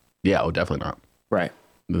 Yeah, oh, definitely not. Right.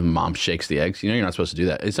 The mom shakes the eggs. You know, you're not supposed to do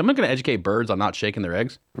that. Is someone going to educate birds on not shaking their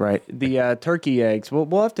eggs? Right. The turkey eggs.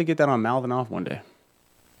 We'll have to get that on Mouth and Off one day.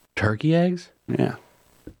 Turkey eggs? Yeah.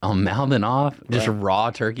 On mouthing off? Just Right. raw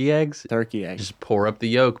turkey eggs? Turkey eggs. Just pour up the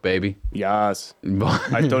yolk, baby. Yes.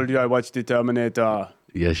 I told you I watched the Terminator.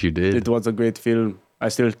 Yes, you did. It was a great film. I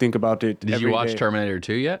still think about it. Did you every watch day. Terminator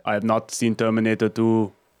 2 yet? I have not seen Terminator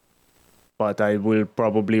 2, but I will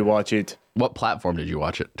probably watch it. What platform did you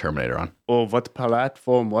watch it, Terminator, on? Oh, what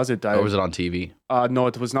platform was it? Or was it on TV? No,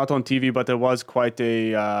 it was not on TV, but there was quite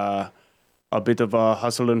a bit of a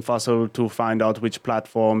hustle and fussle to find out which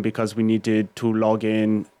platform because we needed to log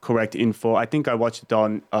in correct info. I think I watched it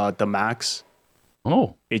on the Max,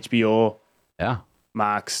 Oh, HBO yeah.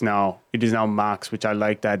 Max now. It is now Max, which I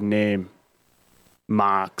like that name.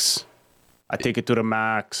 Max. I take it to the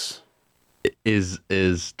Max. Is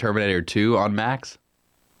Terminator 2 on Max?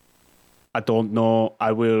 I don't know.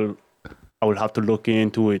 I will have to look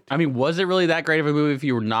into it. I mean, was it really that great of a movie if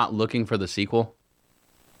you were not looking for the sequel?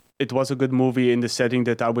 It was a good movie in the setting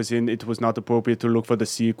that I was in. It was not appropriate to look for the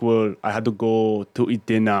sequel. I had to go to eat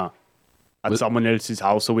dinner at someone else's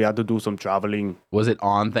house, so we had to do some traveling. Was it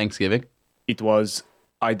on Thanksgiving? It was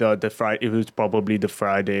either the Friday. It was probably the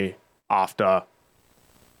Friday after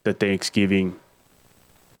the Thanksgiving.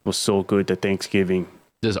 was so good at Thanksgiving.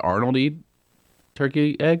 Does Arnold eat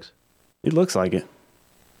turkey eggs? It looks like it.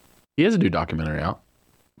 He has a new documentary out.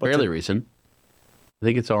 Fairly recent. I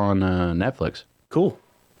think it's on Netflix. Cool.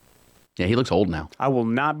 Yeah, he looks old now. I will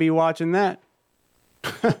not be watching that.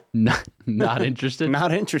 Not interested?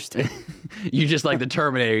 Not interested. You just like the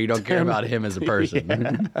Terminator. You don't care about him as a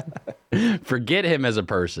person. Forget him as a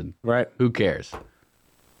person. Right. Who cares?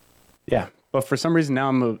 Yeah. But for some reason now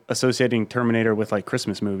I'm associating Terminator with like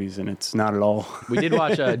Christmas movies, and it's not at all. We did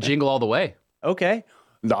watch Jingle All the Way. Okay.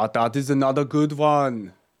 That is another good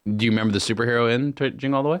one. Do you remember the superhero in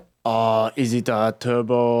Jingle All the Way? Is it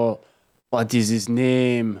Turbo? What is his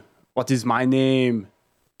name? What is my name?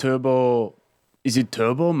 Turbo. Is it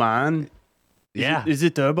Turbo Man? Yeah. Is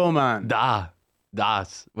it Turbo Man?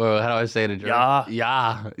 Das. Well, how do I say it in German? Ja.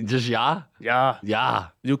 Yeah. Just yeah? Yeah. Yeah.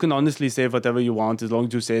 You can honestly say whatever you want as long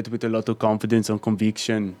as you say it with a lot of confidence and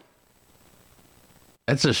conviction.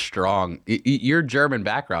 That's a strong. Your German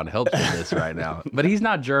background helps with this right now. But he's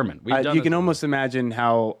not German. We've done You this can before. almost imagine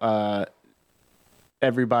how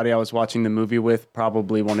everybody I was watching the movie with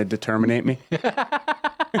probably wanted to terminate me.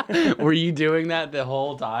 Were you doing that the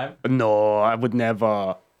whole time? No, I would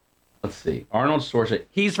never. Let's see. Arnold Schwarzenegger.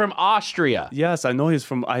 He's from Austria. Yes, I know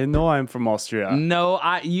I'm from Austria. No,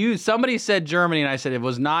 somebody said Germany, and I said it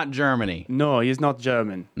was not Germany. No, he's not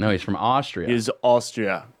German. No, he's from Austria. He's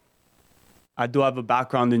Austria. I do have a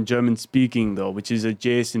background in German speaking though, which is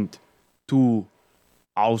adjacent to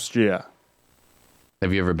Austria.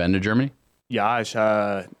 Have you ever been to Germany? Yeah,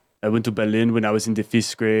 I went to Berlin when I was in the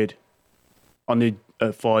 5th grade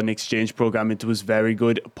for an exchange program. It was very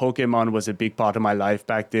good. Pokemon was a big part of my life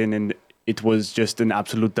back then, and it was just an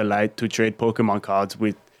absolute delight to trade Pokemon cards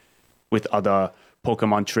with other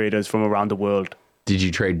Pokemon traders from around the world. Did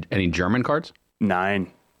you trade any German cards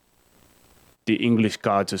 9. The English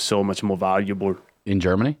cards are so much more valuable. in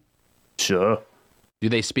Germany? Sure. Do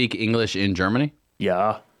they speak English in Germany?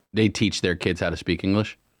 Yeah. They teach their kids how to speak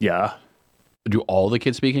English? Yeah. Do all the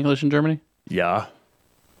kids speak English in Germany? Yeah.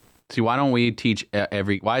 See, why don't we teach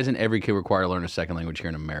why isn't every kid required to learn a second language here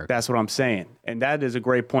in America? That's what I'm saying. And that is a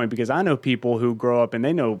great point because I know people who grow up and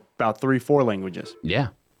they know about 3-4 languages. Yeah.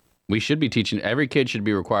 We should be teaching, every kid should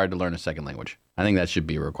be required to learn a second language. I think that should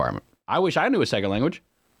be a requirement. I wish I knew a second language.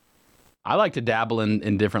 I like to dabble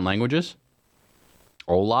in different languages.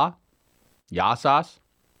 Hola. Yasas.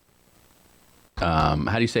 How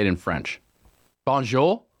do you say it in French?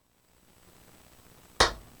 Bonjour.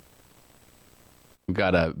 We've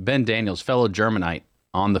got Ben Daniels, fellow Germanite,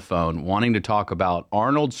 on the phone wanting to talk about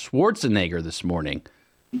Arnold Schwarzenegger this morning.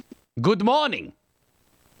 Good morning.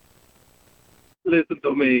 Listen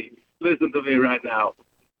to me. Listen to me right now.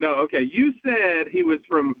 No, okay. You said he was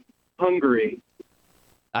from Hungary.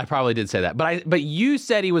 I probably did say that, but you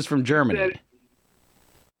said he was from Germany.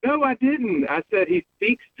 No, I didn't. I said he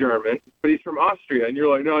speaks German, but he's from Austria, and you're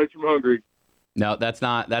like, no, he's from Hungary. No, that's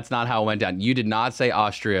not how it went down. You did not say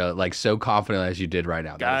Austria like so confidently as you did right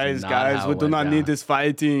now. Guys, we do not need this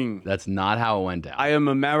fighting. That's not how it went down. I am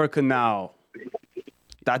American now.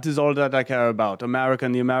 That is all that I care about. America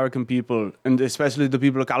and the American people, and especially the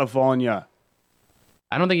people of California.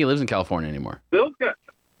 I don't think he lives in California anymore. Bill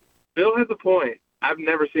has a point. I've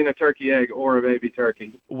never seen a turkey egg or a baby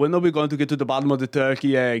turkey. When are we going to get to the bottom of the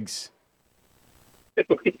turkey eggs?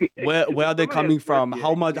 Where are they coming from?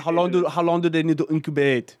 How long do they need to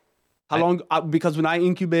incubate? How long? Because when I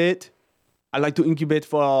incubate, I like to incubate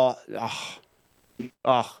for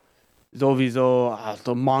sowieso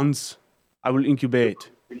the months. I will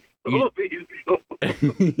incubate.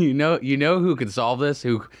 You know who could solve this?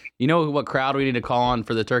 What crowd we need to call on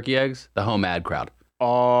for the turkey eggs? The home ad crowd.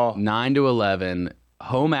 9 to 11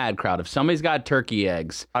 home ad crowd. If somebody's got turkey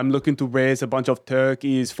eggs, I'm looking to raise a bunch of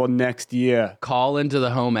turkeys for next year. Call into the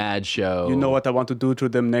home ad show. You know what I want to do to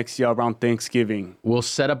them next year around Thanksgiving. We'll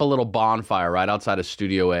set up a little bonfire right outside of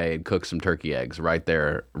Studio A and cook some turkey eggs right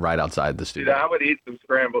there, right outside the Dude, studio. I would eat some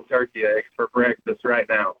scrambled turkey eggs for breakfast right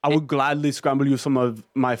now. I would gladly scramble you some of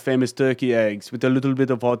my famous turkey eggs with a little bit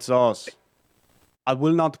of hot sauce. I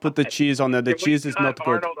will not put the cheese on there. The cheese is not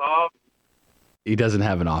good. Arnold off? He doesn't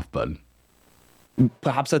have an off button.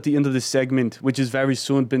 Perhaps at the end of this segment, which is very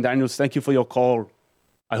soon. Ben Daniels, thank you for your call.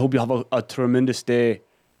 I hope you have a tremendous day.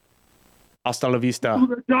 Hasta la vista.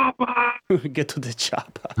 Get to the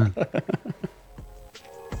chopper.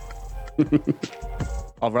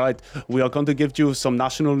 All right. We are going to give you some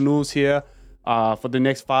national news here for the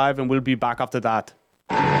next 5, and we'll be back after that.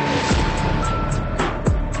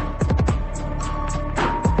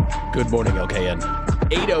 Good morning, LKN.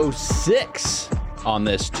 8:06 on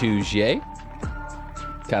this Tuesday.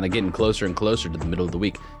 Kind of getting closer and closer to the middle of the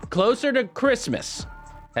week. Closer to Christmas.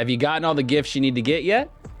 Have you gotten all the gifts you need to get yet?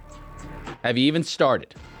 Have you even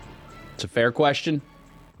started? It's a fair question.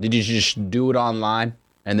 Did you just do it online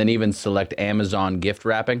and then even select Amazon gift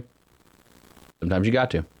wrapping? Sometimes you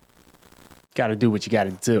got to. Got to do what you got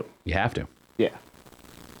to do. You have to. Yeah.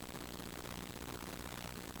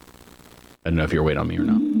 I don't know if you're waiting on me or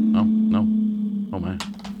not. Oh, no. Oh, man.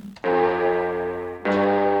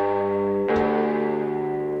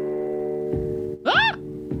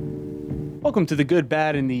 Welcome to the Good,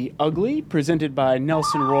 Bad, and the Ugly, presented by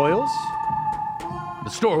Nelson Royals. The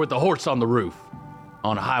store with the horse on the roof.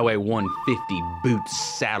 On Highway 150, boots,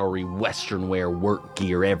 saddlery, western wear, work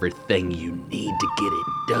gear, everything you need to get it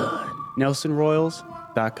done.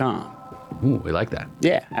 NelsonRoyals.com. Ooh, we like that.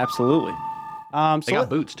 Yeah, absolutely. They got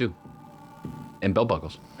boots, too. And belt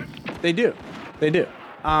buckles. They do. They do.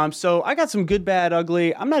 So I got some good, bad,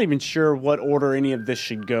 ugly. I'm not even sure what order any of this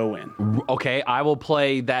should go in. Okay, I will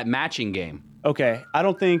play that matching game. Okay, I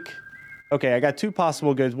don't think... Okay, I got two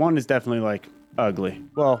possible goods. One is definitely, like, ugly.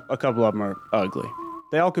 Well, a couple of them are ugly.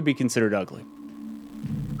 They all could be considered ugly.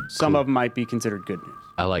 Some of them might be considered good news.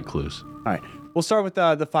 I like clues. All right, we'll start with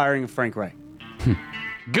the firing of Frank Reich.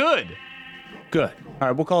 Good. Good. All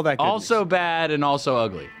right, we'll call that good Also news. bad and also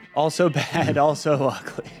ugly. Also bad, also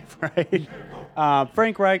ugly, right?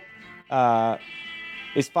 Frank Reich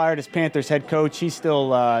is fired as Panthers head coach. He's still,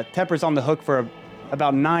 Tepper's on the hook for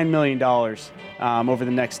about $9 million over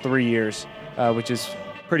the next 3 years, which is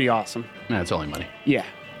pretty awesome. That's only money. Yeah.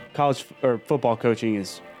 College or football coaching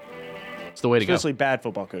is It's the way to go. especially bad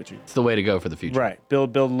football coaching. It's the way to go for the future. Right.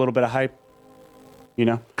 Build a little bit of hype, you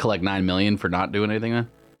know? Collect $9 million for not doing anything then?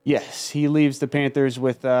 Yes, he leaves the Panthers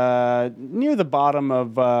with near the bottom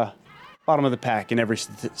of the pack in every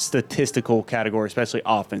statistical category, especially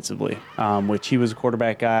offensively, which he was a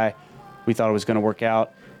quarterback guy. We thought it was going to work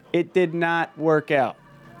out. It did not work out.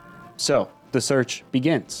 So the search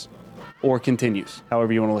begins or continues,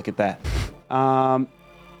 however you want to look at that.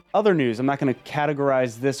 Other news, I'm not going to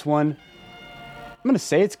categorize this one. I'm going to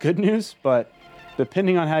say it's good news, but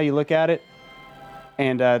depending on how you look at it,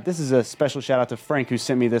 and this is a special shout out to Frank who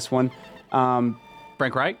sent me this one.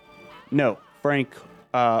 Frank Reich? No, Frank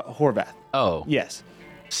Horvath. Oh. Yes.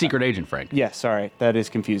 Secret agent Frank. Yes, sorry. That is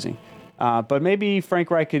confusing. But maybe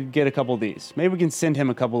Frank Reich could get a couple of these. Maybe we can send him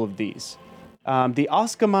a couple of these. The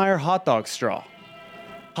Oscar Mayer hot dog straw.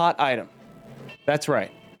 Hot item. That's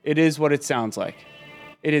right. It is what it sounds like.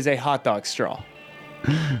 It is a hot dog straw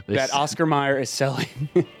that Oscar Mayer is selling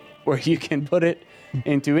where you can put it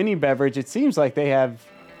into any beverage. It seems like they have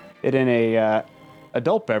it in a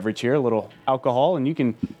adult beverage here, a little alcohol, and you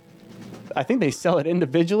can... I think they sell it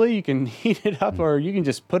individually. You can heat it up, or you can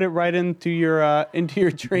just put it right into your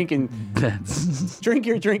drink and drink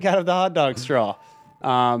your drink out of the hot dog straw.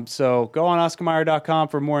 So go on OscarMayer.com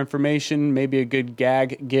for more information, maybe a good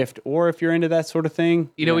gag gift, or if you're into that sort of thing.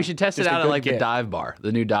 You know, we should test it just a out at good like the gift. dive bar,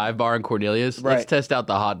 the new dive bar in Cornelius. Right. Let's test out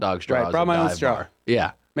the hot dog straws. Right, brought at my own dive straw. bar.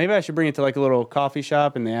 Yeah. Maybe I should bring it to like a little coffee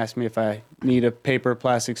shop, and they ask me if I need a paper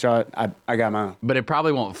plastic straw. I got my own. But it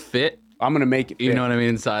probably won't fit. I'm gonna make it fit. You know what I mean?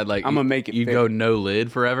 Inside, like I'm gonna make it You fit. go no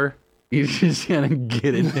lid forever. You just gotta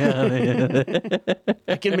get it down in.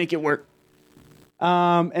 I can make it work.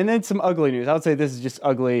 And then some ugly news. I would say this is just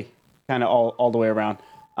ugly, kind of all the way around.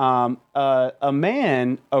 A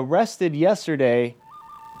man arrested yesterday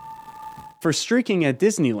for streaking at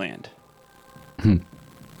Disneyland.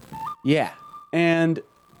 Yeah, and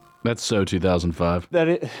That's so 2005. that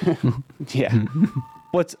it. Yeah.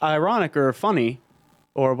 What's ironic or funny,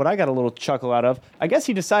 or what I got a little chuckle out of, I guess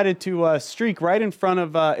he decided to streak right in front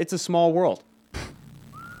of It's a Small World.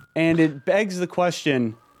 And it begs the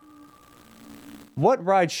question, what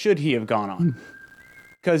ride should he have gone on?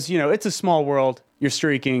 Because, you know, It's a Small World, you're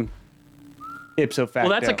streaking, ipso facto.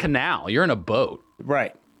 Well, that's a canal. You're in a boat.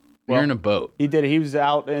 Right. You're in a boat. He did it. He was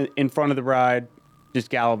out in front of the ride, just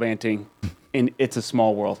gallivanting in It's a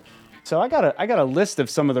Small World. So I got a list of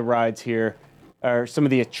some of the rides here, or some of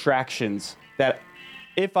the attractions that,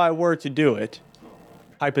 if I were to do it,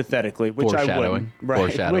 hypothetically, which I wouldn't,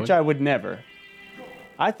 right, which I would never,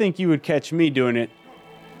 I think you would catch me doing it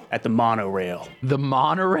at the monorail. The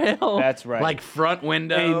monorail? That's right. Like front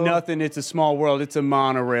window. Ain't nothing. It's a small world. It's a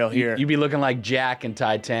monorail here. You'd be looking like Jack in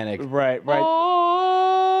Titanic. Right. Oh.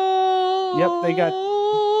 Yep,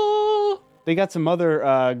 they got some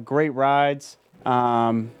other great rides.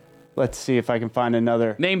 Let's see if I can find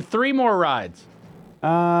another. Name 3 more rides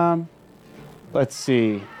Let's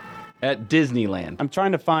see. at Disneyland. I'm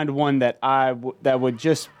trying to find one that that would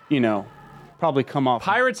just, probably come off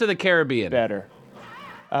Pirates of the Caribbean. better.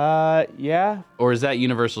 Yeah, Or is that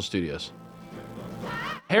Universal Studios?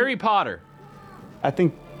 Harry Potter. I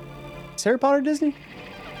think. Is Harry Potter Disney?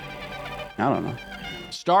 I don't know.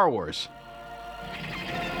 Star Wars.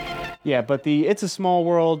 Yeah, but the It's a Small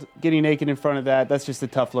World, getting naked in front of that's just a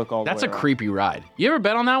tough look all the way That's a around. creepy ride. You ever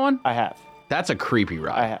been on that one? I have. That's a creepy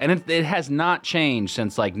ride. I have. And it has not changed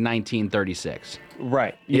since like 1936.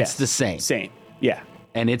 Right. It's Yes. the same. Same. Yeah.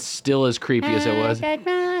 And it's still as creepy as it was.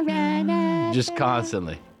 Just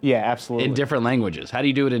constantly. Yeah, absolutely. In different languages. How do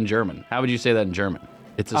you do it in German? How would you say that in German?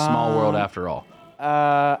 It's a small world after all.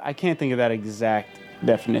 I can't think of that exact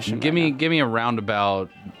definition. Give me a roundabout,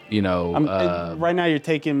 Right now, you're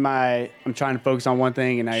taking I'm trying to focus on one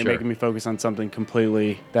thing, and now you're Sure. making me focus on something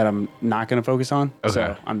completely that I'm not going to focus on. Okay.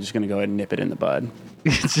 So I'm just going to go ahead and nip it in the bud.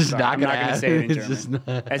 it's just Sorry, not I'm gonna not going to happen. say it in It's German. just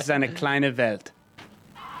not- Es ist eine kleine Welt.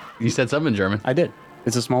 You said something in German. I did.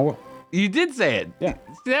 It's a small world. You did say it. Yeah.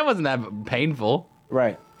 See, that wasn't that painful.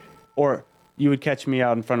 Right. Or you would catch me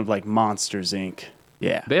out in front of like Monsters, Inc.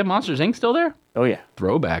 Yeah. They have Monsters Inc. still there? Oh, yeah.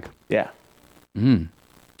 Throwback. Yeah.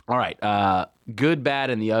 All right. Good, bad,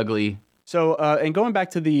 and the ugly. So, and going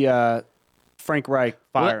back to the Frank Reich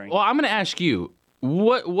firing. Well, I'm going to ask you.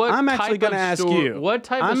 What I'm actually going to ask you. What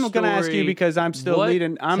type of I'm story? going to ask you because I'm still what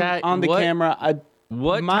leading. I'm ta- on the what- camera.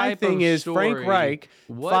 What my type thing of is story, Frank Reich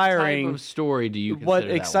what firing. type of story do you consider What that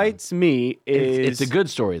one? excites me is It's a good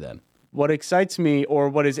story then. What excites me, or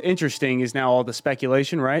what is interesting, is now all the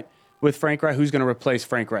speculation, right? With Frank Reich, who's going to replace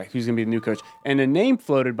Frank Reich? Who's going to be the new coach? And a name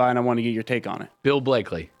floated by, and I want to get your take on it. Bill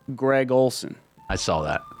Blakely. Greg Olson. I saw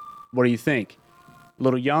that. What do you think? A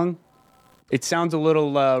little young? It sounds a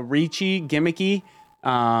little reachy, gimmicky.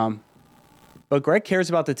 But Greg cares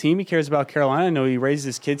about the team. He cares about Carolina. I know he raises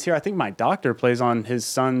his kids here. I think my doctor's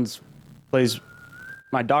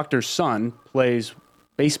son plays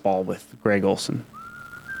baseball with Greg Olson.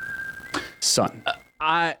 Son.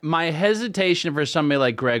 My hesitation for somebody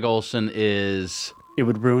like Greg Olson is It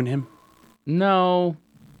would ruin him. no.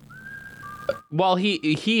 While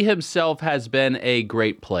he himself has been a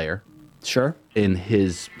great player Sure. in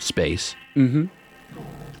his space,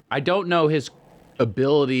 I don't know his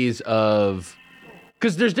abilities of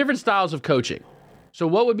because there's different styles of coaching. So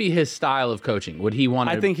what would be his style of coaching? Would he want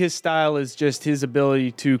to? I think his style is just his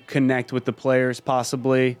ability to connect with the players,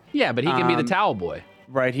 possibly. Yeah, but he can be the towel boy.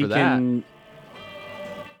 Right. He For that. can,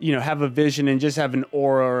 have a vision and just have an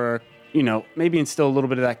aura, or, maybe instill a little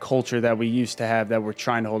bit of that culture that we used to have that we're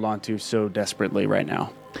trying to hold on to so desperately right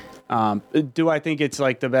now. Do I think it's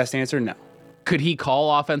like the best answer? No. Could he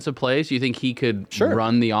call offensive plays? Do you think he could Sure.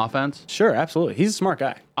 run the offense? Sure, absolutely. He's a smart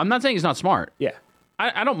guy. I'm not saying he's not smart. Yeah.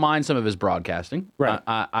 I don't mind some of his broadcasting. Right.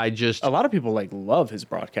 I just A lot of people love his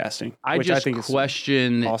broadcasting, I which just I think is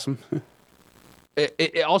question. awesome.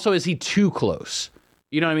 Also, is he too close?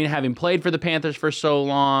 You know what I mean? Having played for the Panthers for so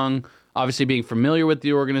long, obviously being familiar with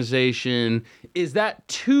the organization, is that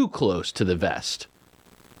too close to the vest?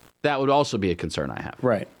 That would also be a concern I have,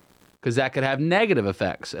 Right. because that could have negative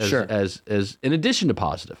effects Sure. as in addition to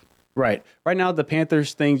positive. Right. Right now, the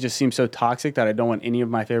Panthers thing just seems so toxic that I don't want any of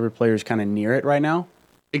my favorite players kind of near it right now.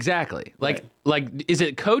 Exactly. Like, is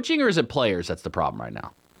it coaching or is it players that's the problem right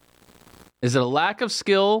now? Is it a lack of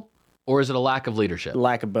skill or is it a lack of leadership?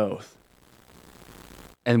 Lack of both.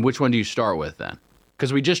 And which one do you start with then?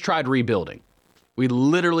 Because we just tried rebuilding. We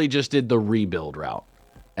literally just did the rebuild route.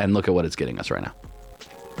 And look at what it's getting us right now.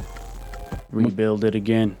 Rebuild it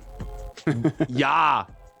again. Yeah.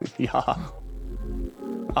 Yeah.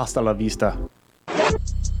 Hasta la vista.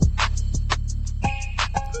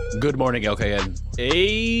 Good morning, LKN.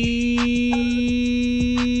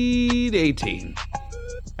 8:18.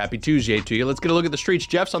 Happy Tuesday to you. Let's get a look at the streets.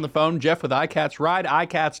 Jeff's on the phone. Jeff with iCats Ride,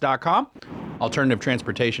 iCats.com. Alternative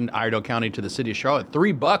transportation, Iredell County to the city of Charlotte.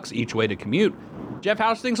 $3 each way to commute. Jeff,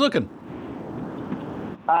 how's things looking?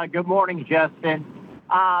 Good morning, Justin.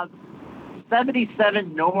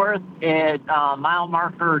 77 north at mile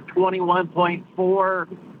marker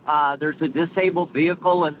 21.4. There's a disabled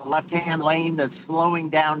vehicle in the left-hand lane that's slowing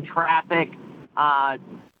down traffic.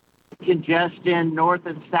 Congestion north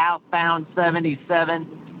and southbound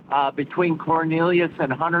 77 between Cornelius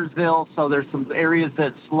and Huntersville. So there's some areas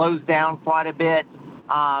that slows down quite a bit.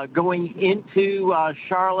 Going into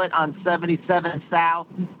Charlotte on 77 South,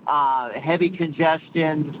 heavy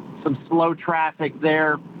congestion, some slow traffic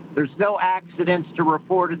there. There's no accidents to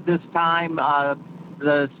report at this time.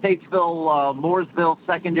 The Statesville, Mooresville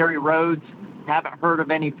secondary roads haven't heard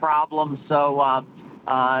of any problems, so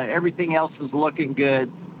everything else is looking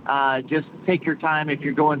good. Just take your time if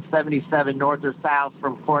you're going 77 north or south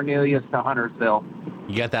from Cornelius to Huntersville.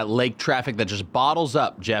 You got that lake traffic that just bottles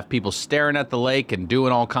up, Jeff. People staring at the lake and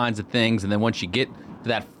doing all kinds of things. And then once you get to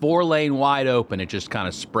that 4-lane wide open, it just kind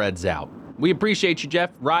of spreads out. We appreciate you, Jeff.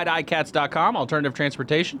 RideICats.com, alternative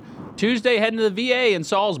transportation. Tuesday, heading to the VA in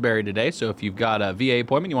Salisbury today. So if you've got a VA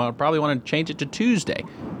appointment, you probably want to change it to Tuesday.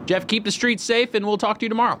 Jeff, keep the streets safe, and we'll talk to you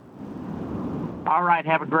tomorrow. All right.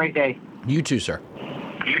 Have a great day. You too, sir.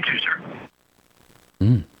 You too, sir.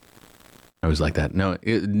 I always like that.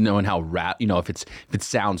 Knowing how if it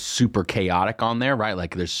sounds super chaotic on there, right?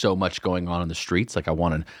 Like there's so much going on in the streets. Like I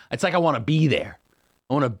want to be there.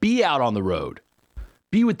 I want to be out on the road,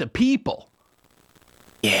 be with the people.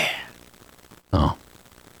 Yeah. Oh.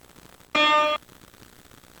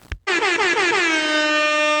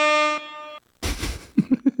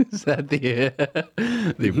 Is that the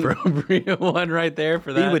appropriate one right there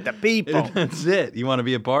for that? Be with the people. That's it. You want to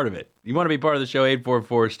be a part of it. You want to be part of the show,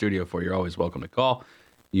 844-STUDIO-4. You're always welcome to call.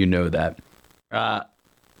 You know that.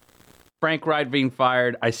 Frank Wright being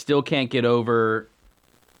fired. I still can't get over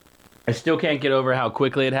how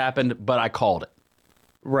quickly it happened, but I called it.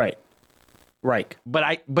 Right.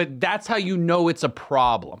 But that's how you know it's a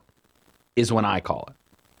problem, is when I call it.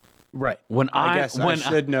 Right. I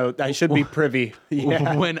should know. I should be privy.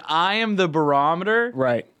 Yeah. When I am the barometer,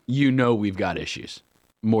 Right. you know we've got issues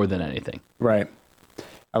more than anything. Right.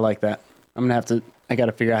 I like that. I got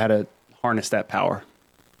to figure out how to harness that power.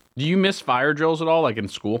 Do you miss fire drills at all, like in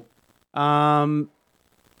school? I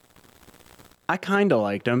kind of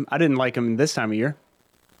liked them. I didn't like them this time of year.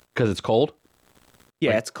 Because it's cold?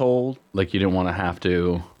 Yeah, it's cold. Like you didn't want to have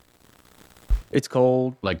to, It's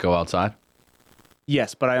cold. like, go outside?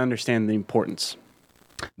 Yes, but I understand the importance.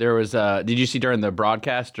 There was, did you see during the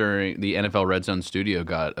broadcast during the NFL Red Zone studio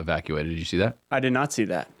got evacuated? Did you see that? I did not see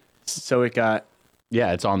that. So it got...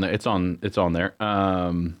 Yeah, it's on there. It's on there.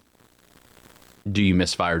 Do you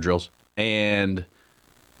miss fire drills? And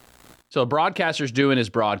so a broadcaster's doing his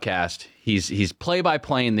broadcast. He's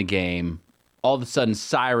play-by-playing the game. All of a sudden,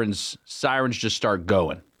 sirens just start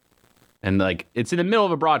going. And, like, it's in the middle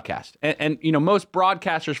of a broadcast. And most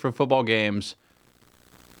broadcasters for football games...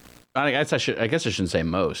 I guess I shouldn't say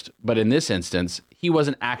most, but in this instance, he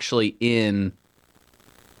wasn't actually in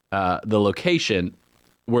the location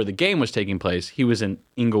where the game was taking place. He was in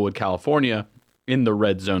Inglewood, California, in the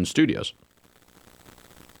Red Zone studios.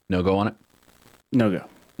 No go on it? No go.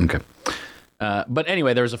 Okay. But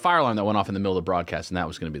anyway, there was a fire alarm that went off in the middle of the broadcast, and that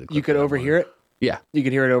was going to be the clip. You could overhear it? Yeah. You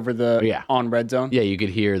could hear it over the on Red Zone? Yeah, you could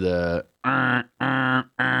hear the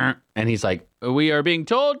and he's like, "We are being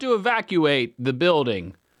told to evacuate the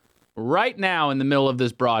building right now in the middle of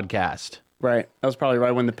this broadcast." Right. That was probably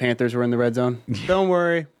right when the Panthers were in the Red Zone. Don't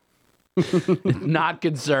worry. Not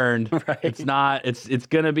concerned. Right. It's not. It's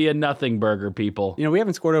going to be a nothing burger, people. We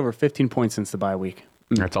haven't scored over 15 points since the bye week.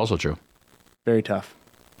 That's also true. Very tough.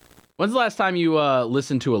 When's the last time you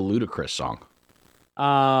listened to a Ludacris song?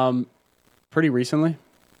 Pretty recently.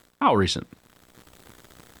 How recent?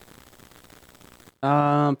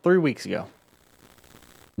 3 weeks ago.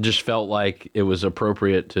 Just felt like it was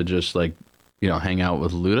appropriate to just hang out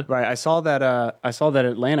with Luda. Right. I saw that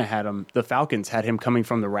Atlanta had him. The Falcons had him coming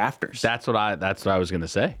from the rafters. That's what I was going to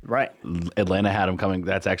say. Right. Atlanta had him coming.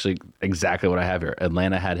 That's actually exactly what I have here.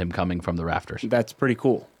 Atlanta had him coming from the rafters. That's pretty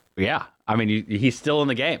cool. Yeah. I mean, he's still in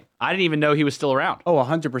the game. I didn't even know he was still around. Oh,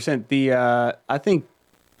 100%. The I think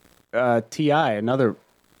T.I., another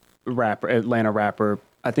rapper, Atlanta rapper,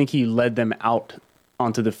 I think he led them out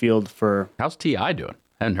onto the field for... How's T.I. doing?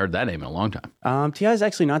 I hadn't heard that name in a long time. T.I. is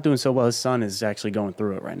actually not doing so well. His son is actually going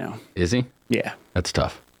through it right now. Is he? Yeah. That's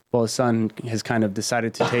tough. Well, his son has kind of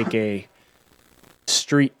decided to take a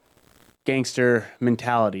street gangster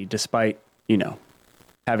mentality despite,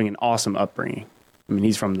 having an awesome upbringing. I mean,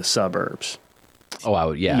 he's from the suburbs. Oh, I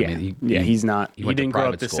would, yeah. Yeah, I mean, he's not. He went to didn't grow up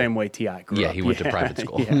private the school. same way T.I. grew up. Yeah, he went to private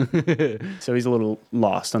school. Yeah. So he's a little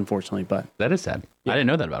lost, unfortunately, but... That is sad. I didn't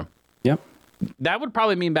know that about him. Yep. That would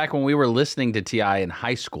probably mean back when we were listening to T.I. in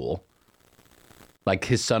high school, like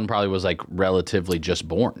his son probably was like relatively just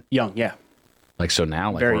born. Young, yeah. Like, so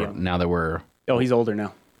now, like, Very young. Now that we're... Oh, he's older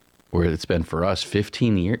now. Where it's been for us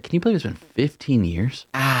 15 years. Can you believe it's been 15 years?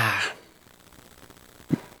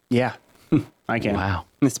 Yeah. I can. Wow.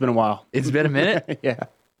 It's been a while. It's been a minute? Yeah.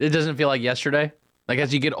 It doesn't feel like yesterday? Like,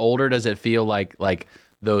 as you get older, does it feel like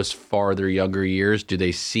those farther younger years, do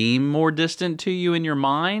they seem more distant to you in your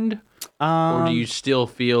mind? Or do you still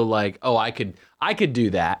feel like, oh, I could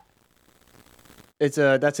do that? That's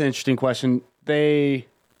an interesting question. They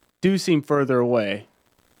do seem further away.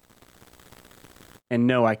 And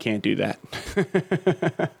no, I can't do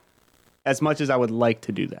that. As much as I would like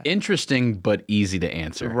to do that. Interesting, but easy to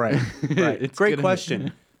answer. Right. It's Great gonna-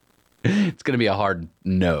 question. It's going to be a hard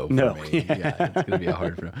no for No. me. Yeah, it's going to be a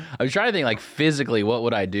hard no. I was trying to think, like, physically, what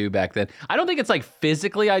would I do back then? I don't think it's like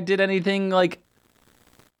physically I did anything like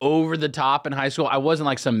over the top in high school. I wasn't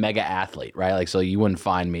like some mega athlete, right? Like, so you wouldn't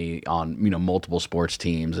find me on, multiple sports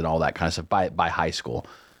teams and all that kind of stuff by high school.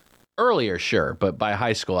 Earlier, sure, but by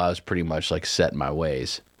high school, I was pretty much like set in my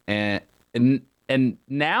ways. And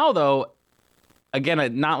now, though,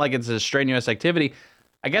 again, not like it's a strenuous activity.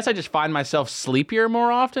 I guess I just find myself sleepier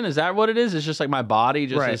more often. Is that what it is? It's just like my body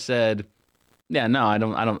just has said, yeah, no, I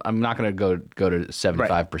don't. I'm not going to go to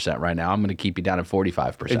 75% right now. I'm going to keep you down at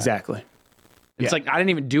 45%. Exactly. It's like I didn't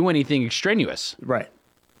even do anything extraneous. Right.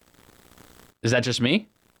 Is that just me?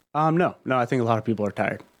 No, I think a lot of people are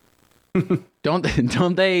tired. Don't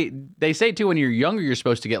they say too when you're younger you're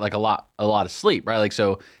supposed to get like a lot of sleep, right? Like,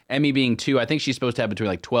 so Emmy being 2, I think she's supposed to have between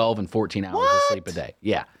like 12 and 14 hours of sleep a day.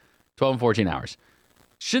 Yeah. 12 and 14 hours.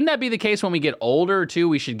 Shouldn't that be the case when we get older too?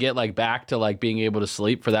 We should get like back to like being able to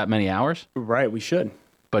sleep for that many hours? Right, we should.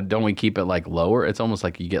 But don't we keep it like lower? It's almost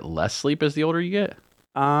like you get less sleep as the older you get.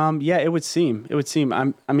 Yeah, it would seem.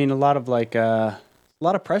 I mean, a lot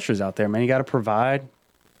of pressures out there, man. You got to provide a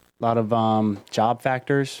lot of job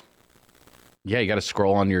factors. Yeah, you got to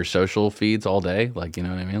scroll on your social feeds all day. Like, you know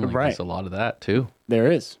what I mean? Like, Right. There's a lot of that too.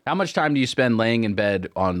 There is. How much time do you spend laying in bed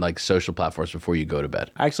on like social platforms before you go to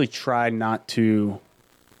bed? I actually try not to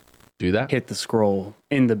Do that? hit the scroll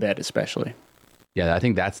in the bed, especially. Yeah, I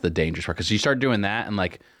think that's the dangerous part because you start doing that and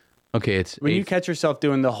like, okay, it's When you catch yourself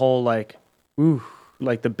doing the whole like, ooh,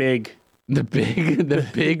 like the big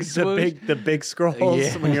swoosh? the big scrolls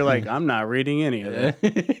Yeah. when you're like, I'm not reading any of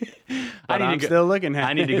that. But I'm to go, still looking at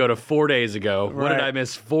I need to go to 4 days ago. What did Right. I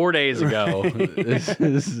miss 4 days ago? This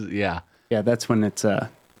is- yeah, Yeah, that's when it's time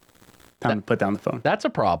to put down the phone. that's a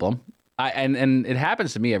problem. And it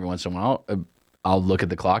happens to me every once in a while. I'll look at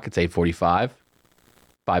the clock. It's 8:45.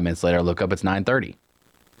 5 minutes later, I look up. It's 9:30.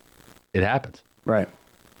 It happens. Right.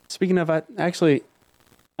 Speaking of, I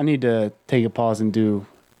need to take a pause and do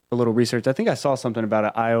a little research. I think I saw something about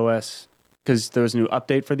an iOS because there was a new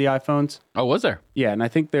update for the iPhones. Oh, was there Yeah, and I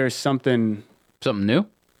think there's something something new?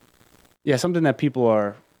 something that people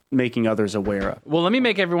are making others aware of. Well, let me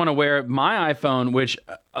make everyone aware. My iPhone, which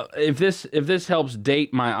if this helps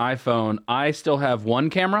date my iPhone, I still have one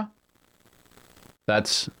camera.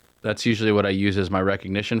 That's usually what I use as my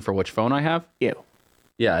recognition for which phone I have. Ew.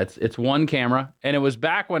 Yeah, it's one camera, and it was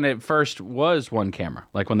back when it first was one camera,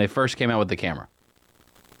 like when they first came out with the camera.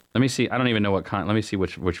 Let me see. I don't even know what kind. Let me see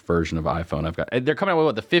which version of iPhone I've got. They're coming out with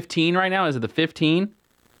what, the 15 right now? Is it the 15?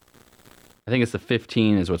 I think it's the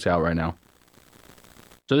 15 is what's out right now.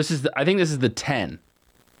 So I think this is the 10.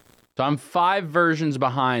 So I'm 5 versions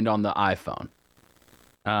behind on the iPhone.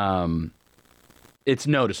 It's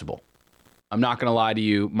noticeable. I'm not going to lie to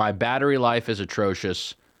you. My battery life is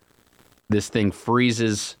atrocious. This thing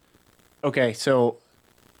freezes. Okay, so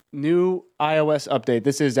new iOS update.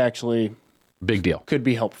 This is actually Big deal. could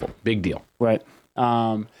be helpful, Big deal. right?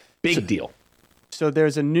 Big deal. So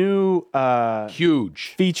there's a new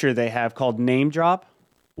Huge. feature they have called Name Drop,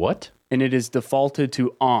 What? and it is defaulted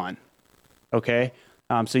to on. Okay,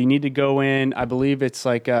 so you need to go in. I believe it's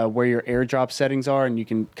like where your AirDrop settings are, and you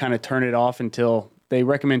can kind of turn it off until they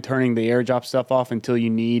recommend turning the AirDrop stuff off until you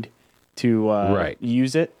need to Right.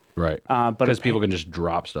 use it. Right. But Because people can just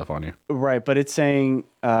drop stuff on you. Right, but it's saying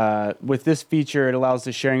with this feature, it allows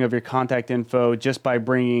the sharing of your contact info just by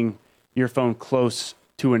bringing your phone close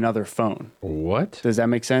to another phone. What? Does that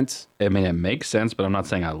make sense? I mean, it makes sense, but I'm not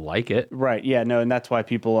saying I like it. Right, yeah, no, and that's why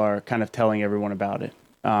people are kind of telling everyone about it.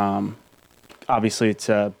 Obviously, it's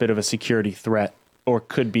a bit of a security threat, or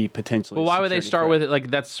could be potentially. But why would they start with it?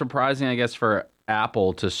 Like, that's surprising, I guess, for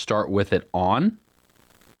Apple to start with it on.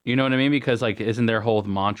 You know what I mean? Because, like, isn't their whole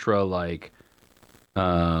mantra, like,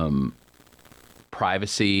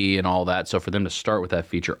 privacy and all that? So for them to start with that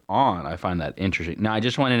feature on, I find that interesting. Now, I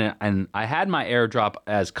just went in and I had my AirDrop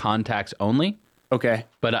as contacts only, Okay,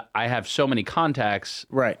 but I have so many contacts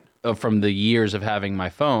right, from the years of having my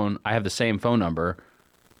phone. I have the same phone number.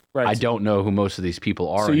 right. I don't know who most of these people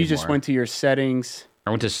are So you anymore. just went to your settings. I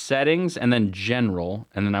went to settings and then general,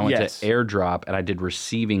 and then I went Yes. to AirDrop, and I did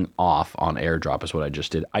receiving off on AirDrop is what I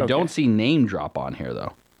just did. I don't see name drop on here,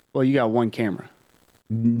 though. Well, you got one camera.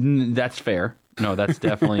 That's fair. No, that's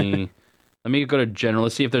definitely... Let me go to general.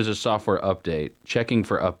 Let's see if there's a software update. Checking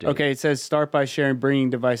for update. Okay, it says start by sharing bringing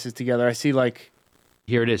devices together. I see like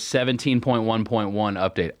Here it is, 17.1.1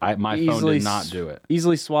 update. My phone did not do it.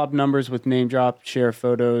 Easily swap numbers with name drop, share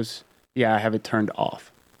photos. Yeah, I have it turned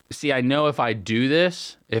off. See, I know if I do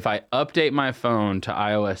this, if I update my phone to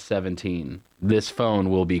iOS 17, this phone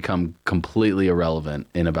will become completely irrelevant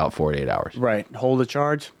in about 48 hours. Right. Hold a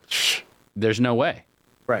charge. There's no way.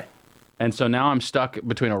 Right. And so now I'm stuck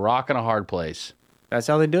between a rock and a hard place. That's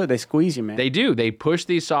how they do it. They squeeze you, man. They do. They push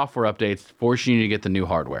these software updates, forcing you to get the new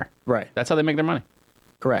hardware. right. That's how they make their money.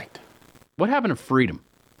 Correct. What happened to freedom?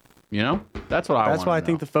 You know? That's what I want. That's why I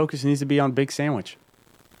think the focus needs to be on Big Sandwich.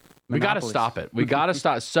 We got to Monopolies. stop it. We got to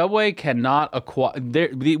stop. Subway cannot acquire.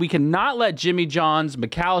 We cannot let Jimmy John's,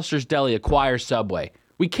 McAllister's Deli acquire Subway.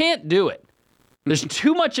 We can't do it. There's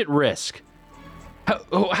too much at risk.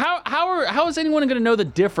 How is anyone going to know the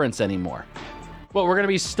difference anymore? Well, we're going to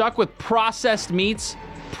be stuck with processed meats,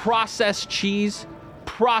 processed cheese,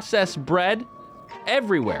 processed bread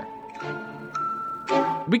everywhere.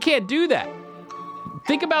 We can't do that.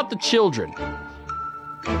 Think about the children.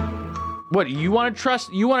 What, you want to trust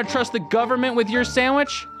the government with your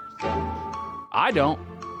sandwich? I don't.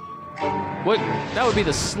 What, that would be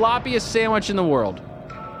the sloppiest sandwich in the world.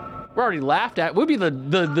 We're already laughed at. It would be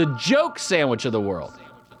the joke sandwich of the world.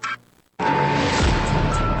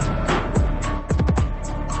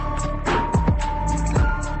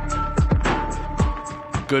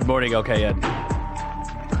 Good morning, OKN.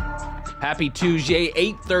 Happy Tuesday,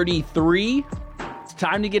 8:33. It's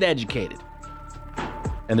time to get educated.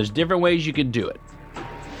 And there's different ways you can do it.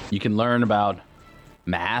 You can learn about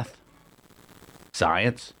math,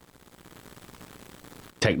 science,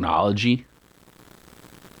 technology.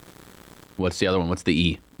 What's the other one? What's the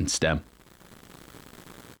E in STEM?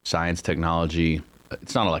 Science, technology.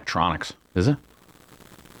 It's not electronics, is it?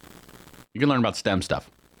 You can learn about STEM stuff.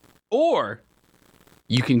 Or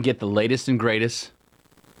you can get the latest and greatest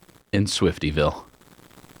in Swiftyville.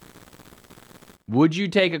 Would you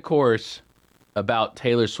take a course about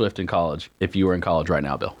Taylor Swift in college if you were in college right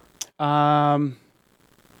now, Bill? Part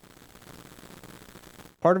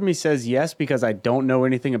of me says yes because I don't know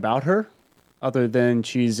anything about her other than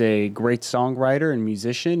she's a great songwriter and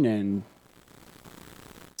musician and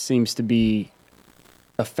seems to be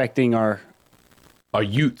affecting our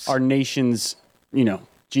youths. our nation's,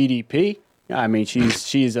 GDP. I mean,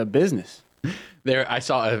 she's a business. There, I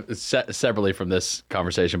saw separately from this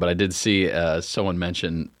conversation, but I did see someone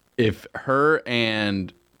mention if her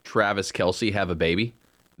and Travis Kelce have a baby,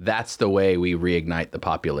 that's the way we reignite the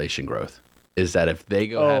population growth. Is that if they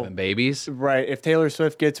go having babies, Right. If Taylor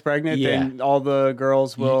Swift gets pregnant, Yeah. then all the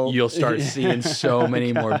girls will. you'll start seeing so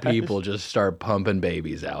many more people just start pumping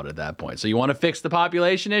babies out at that point. So you want to fix the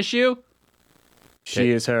population issue? She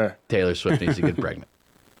is her. Taylor Swift needs to get pregnant.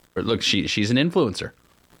 Or look, she's an influencer.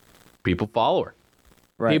 People follow her.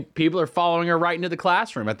 Right. People are following her right into the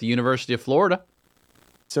classroom at the University of Florida.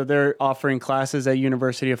 So they're offering classes at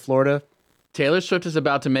University of Florida. Taylor Swift is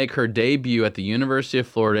about to make her debut at the University of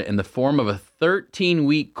Florida in the form of a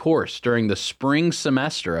 13-week course during the spring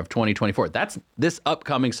semester of 2024. That's this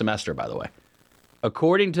upcoming semester, by the way.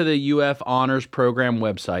 According to the UF Honors Program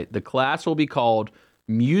website, the class will be called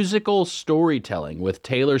Musical Storytelling with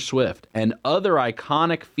Taylor Swift and Other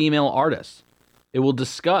Iconic Female Artists. It will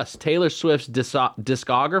discuss Taylor Swift's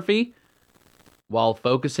discography while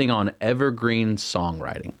focusing on evergreen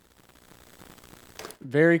songwriting.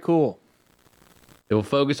 Very cool. It will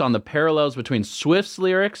focus on the parallels between Swift's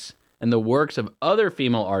lyrics and the works of other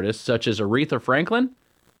female artists such as Aretha Franklin,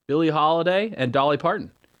 Billie Holiday, and Dolly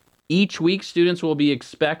Parton. Each week, students will be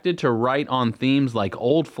expected to write on themes like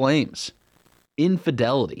old flames,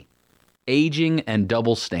 infidelity, aging, and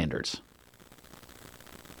double standards.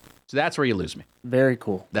 So that's where you lose me. Very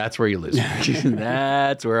cool. That's where you lose me.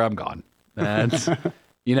 That's where I'm gone. That's,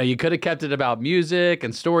 you could have kept it about music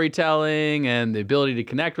and storytelling and the ability to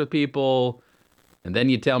connect with people. And then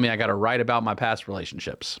you tell me I got to write about my past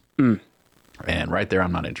relationships. And right there,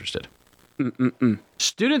 I'm not interested.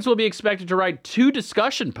 Students will be expected to write 2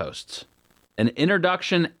 discussion posts, an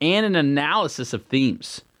introduction and an analysis of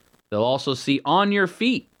themes. They'll also see On Your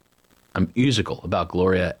Feet, a musical about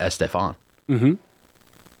Gloria Estefan.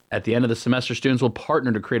 At the end of the semester, students will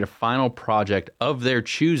partner to create a final project of their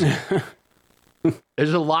choosing.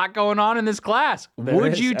 There's a lot going on in this class.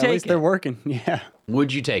 Would you At take least it? they're working. Yeah.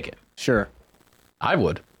 Would you take it? Sure. I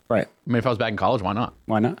would. Right. I mean, if I was back in college, why not?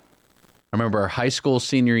 Why not? I remember high school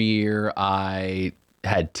senior year, I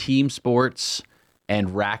had team sports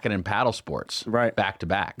and racket and paddle sports Right. back to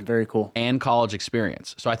back Very cool. and college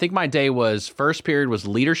experience. So I think my day was first period was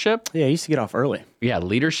leadership. Yeah, I used to get off early. Yeah,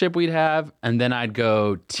 leadership we'd have. And then I'd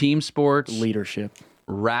go team sports, Leadership.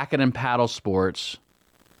 racket and paddle sports.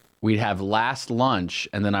 We'd have last lunch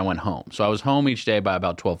and then I went home. So I was home each day by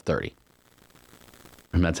about 12:30.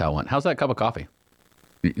 And that's how it went. How's that cup of coffee?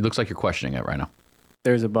 It looks like you're questioning it right now.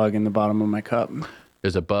 There's a bug in the bottom of my cup.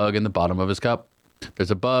 There's a bug in the bottom of his cup.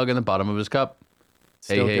 There's a bug in the bottom of his cup.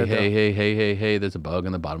 Still Hey, good, hey, though. hey, hey, hey, hey, hey, there's a bug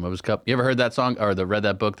in the bottom of his cup. You ever heard that song or read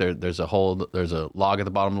that book? There's a log at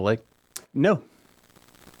the bottom of the lake. No.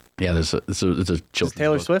 Yeah, it's a children's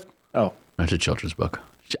Taylor book. Swift? Oh, It's a children's book.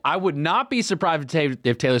 I would not be surprised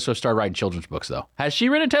if Taylor Swift started writing children's books, though. Has she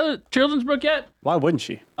written a children's book yet? why wouldn't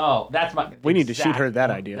she? Oh, that's my. We need to shoot her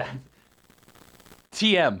that idea.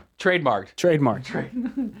 TM trademarked. Trademark.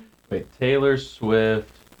 Wait, Taylor Swift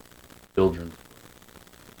children's.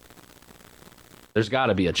 There's got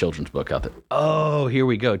to be a children's book out there. Oh, here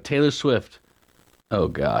we go. Taylor Swift. Oh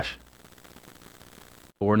gosh.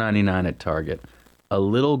 $4.99 at Target. A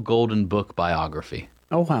little golden book biography,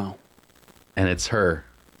 Oh, wow. and it's her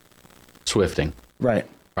swifting Right.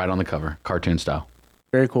 right on the cover, cartoon style.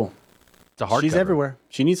 Very cool. It's a hardcover. She's everywhere.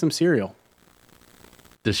 She needs some cereal.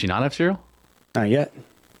 Does she not have cereal? Not yet.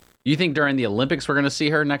 You think during the Olympics we're going to see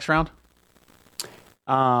her next round?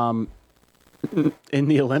 In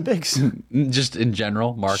the Olympics? Just in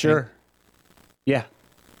general, marketing, Sure. Yeah.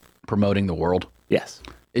 promoting the world. Yes.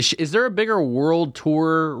 Is there a bigger world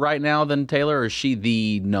tour right now than Taylor, or is she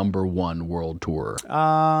the number one world tourer?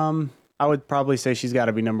 I would probably say she's got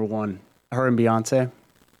to be number one. Her and Beyonce.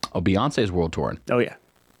 Oh, Beyonce's world touring. Oh, yeah.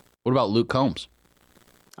 What about Luke Combs?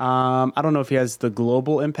 I don't know if he has the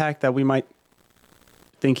global impact that we might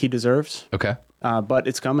think he deserves, Okay. but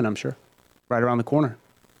it's coming, I'm sure. Right around the corner.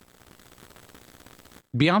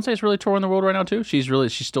 Beyonce's really touring the world right now too. She's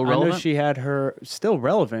still I relevant. know she had her still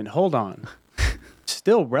relevant. Hold on.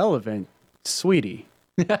 Still relevant, sweetie.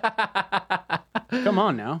 Come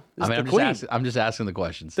on now. This is the queen. I'm just asking the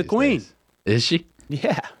questions. The these queen. days. Is she?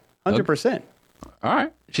 Yeah, 100%. All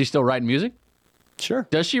right. She's still writing music. Sure.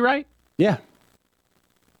 Does she write? Yeah.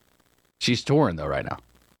 She's touring though right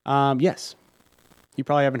now. Yes. You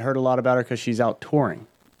probably haven't heard a lot about her because she's out touring.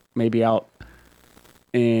 Maybe out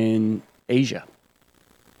in Asia.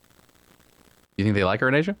 You think they like her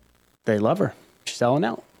in Asia? They love her. She's selling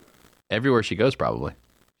out. Everywhere she goes, probably.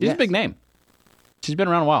 She's Yes. a big name. She's been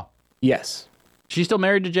around a while. Yes. She's still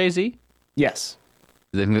married to Jay-Z? Yes.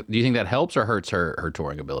 Do you think that helps or hurts her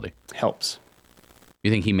touring ability? Helps.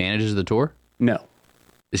 You think he manages the tour? No.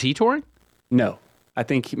 Is he touring? No. I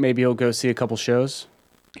think maybe he'll go see a couple shows.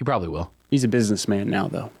 He probably will. He's a businessman now,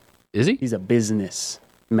 though. Is he? He's a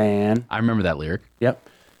businessman. I remember that lyric. Yep.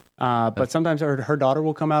 But sometimes her daughter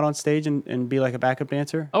will come out on stage and be like a backup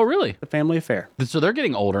dancer. Oh, really? A family affair. So they're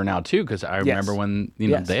getting older now too, because I remember when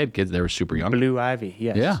Yes. they had kids, they were super young. Blue Ivy,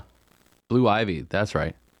 yes. Yeah, Blue Ivy. That's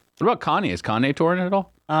right. What about Kanye? Is Kanye touring at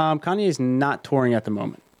all? Kanye is not touring at the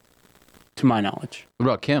moment, to my knowledge. What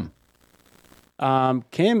about Kim?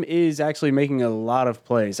 Kim is actually making a lot of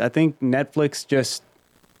plays. I think Netflix just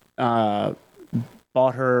bought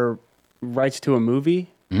her rights to a movie.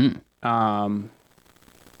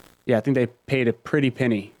 Yeah, I think they paid a pretty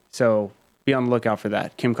penny. So be on the lookout for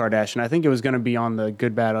that. Kim Kardashian. I think it was going to be on the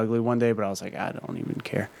Good, Bad, Ugly one day, but I was like, I don't even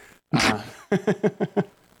care.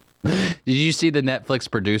 Did you see the Netflix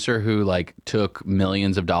producer who like took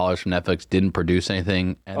millions of dollars from Netflix, didn't produce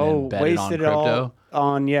anything, and then bet it on wasted crypto? it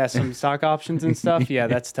all on, some stock options and stuff. Yeah,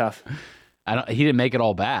 that's tough. He didn't make it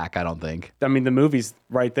all back. I don't think. I mean, the movie's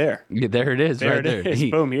right there. Yeah, there it is. There right it there. is.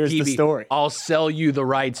 Boom, here's the story. I'll sell you the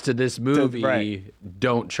rights to this movie. right.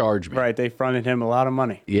 Don't charge me. Right, they fronted him a lot of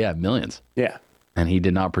money. Yeah, millions. Yeah. And he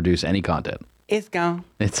did not produce any content. It's gone.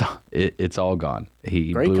 It's all gone.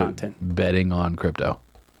 He Great blew it content. betting on crypto.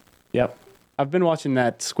 Yep. I've been watching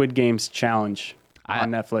that Squid Games challenge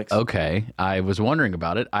on Netflix. Okay, I was wondering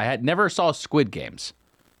about it. I had never saw Squid Games,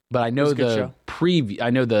 but I know was a good the show. preview.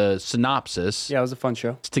 I know the synopsis. Yeah, it was a fun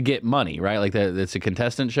show. It's to get money, right? Like it's a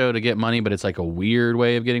contestant show to get money, but it's like a weird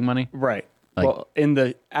way of getting money. Right. Like- Well, in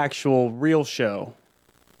the actual real show,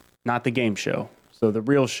 not the game show. So the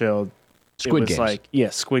real show, Squid it was Games. like,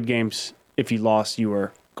 Squid Games. If you lost, you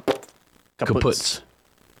were Kaputs.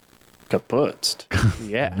 Kaputzed.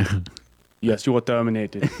 Yeah. Yes, you were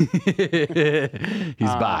terminated. He's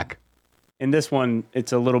back. In this one,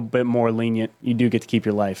 it's a little bit more lenient. You do get to keep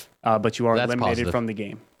your life, but you are That's eliminated positive. from the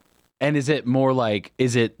game. And is it more like?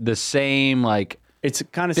 Is it the same? Like It's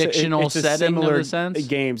kind of Fictional it's a setting of similar the sense?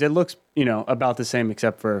 games. It looks, about the same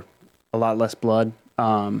except for a lot less blood.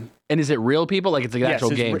 and is it real people? Like it's like an actual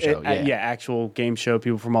it's game show. actual game show.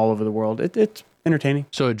 People from all over the world. It's entertaining.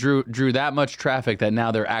 So it drew that much traffic that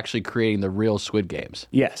now they're actually creating the real Squid Games.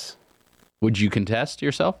 Yes. Would you contest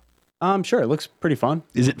yourself? Sure. It looks pretty fun.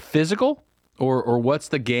 Is it physical or what's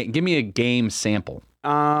the game? Give me a game sample.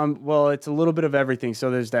 Well, it's a little bit of everything. So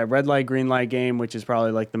there's that red light, green light game, which is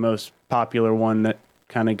probably like the most popular one that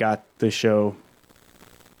kind of got the show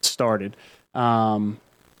started. And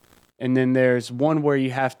then there's one where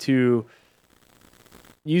you have to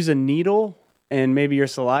use a needle and maybe your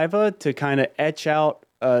saliva to kind of etch out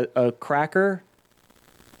a cracker.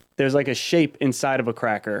 There's like a shape inside of a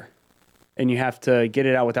cracker. and you have to get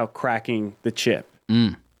it out without cracking the chip.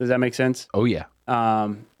 Does that make sense? Oh yeah,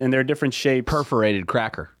 And there are different shapes. perforated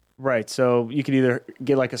cracker. Right. So you could either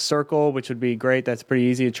get like a circle, which would be great. That's pretty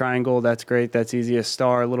easy. A triangle, that's great. That's easy. A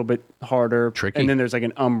star, a little bit harder. Tricky. And then there's like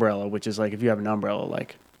an umbrella, which is like if you have an umbrella,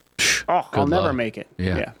 like, oh, I'll never luck. make it.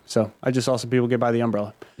 Yeah. So I just saw some people get by the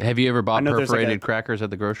umbrella. Have you ever bought know there's like perforated a- crackers at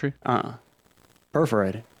the grocery?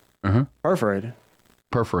 Perforated. Uh-huh. Perforated.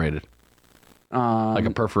 Perforated. Like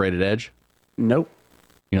a perforated edge. Nope.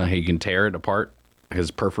 You know how you can tear it apart because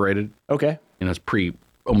it's perforated. Okay. You know, it's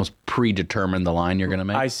almost predetermined the line you're gonna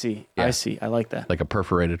make. I see. Yeah. I see. I like that. Like a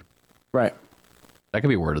perforated. Right. That could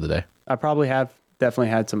be a word of the day. I probably have definitely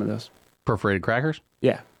had some of those. Perforated crackers.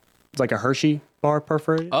 Yeah. It's like a Hershey bar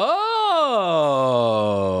perforated.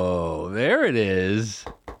 Oh, there it is.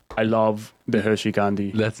 I love the Hershey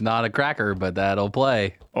candy. That's not a cracker, but that'll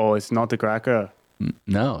play. Oh, it's not a cracker.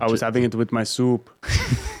 No, I was having it with my soup.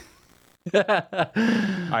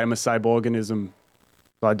 I am a cyborganism,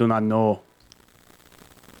 so I do not know.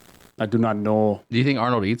 I do not know. Do you think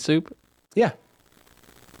Arnold eats soup? Yeah.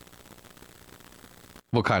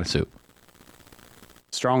 What kind of soup?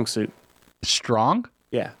 Strong soup. Strong?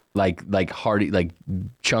 Yeah. Like hearty, like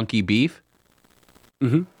chunky beef?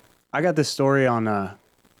 I got this story on, I'm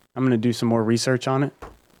going to do some more research on it,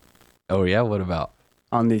 Oh yeah, what about?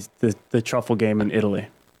 on the truffle game in Italy.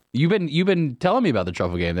 You've been telling me about the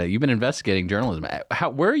truffle game, that you've been investigating journalism.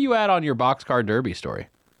 Where are you at on your boxcar derby story?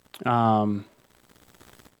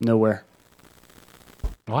 Nowhere.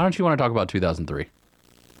 Why don't you want to talk about 2003?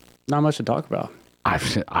 Not much to talk about.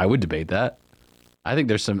 I would debate that. I think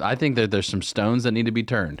there's some stones that need to be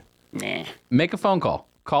turned. Nah. Make a phone call.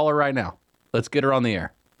 Call her right now. Let's get her on the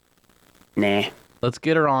air. Nah. Let's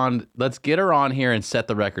get her on here and set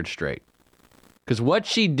the record straight. Because what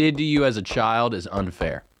she did to you as a child is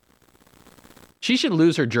unfair. She should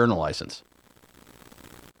lose her journal license.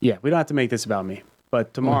 Yeah, we don't have to make this about me.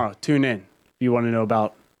 But tomorrow, tune in if you want to know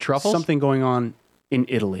about Truffles? something going on in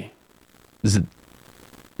Italy. Is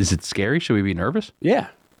it scary? Should we be nervous? Yeah.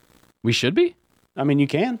 We should be. I mean, you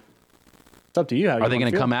can. It's up to you. How Are they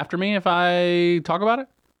going to come after me if I talk about it?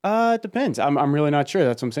 It depends. I'm really not sure.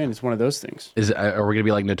 That's what I'm saying. It's one of those things. Are we going to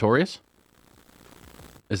be like Notorious?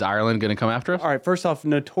 Is Ireland going to come after us? All right. First off,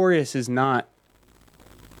 Notorious is not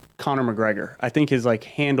Conor McGregor. I think his like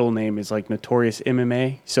handle name is like Notorious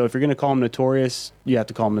MMA. So if you're going to call him Notorious, you have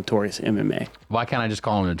to call him Notorious MMA Why can't I just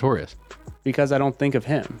call him Notorious? because I don't think of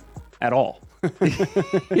him at all.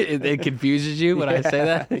 It confuses you when I say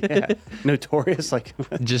that? Yeah. Notorious, like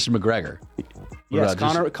Just McGregor. yes,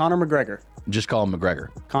 about Conor McGregor. Just call him McGregor.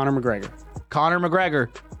 Conor McGregor. Conor McGregor.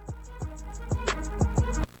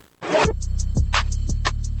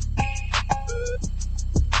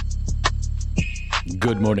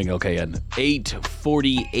 Good morning, OKN.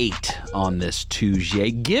 8:48 on this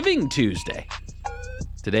Tuesday, Giving Tuesday.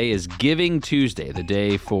 Today is Giving Tuesday, the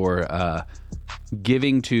day for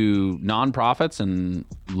giving to nonprofits and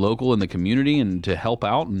local in the community and to help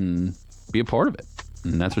out and be a part of it.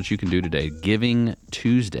 And that's what you can do today. Giving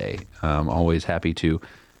Tuesday. I'm always happy to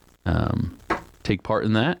take part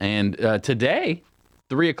in that. And today,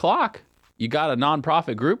 3 o'clock, you got a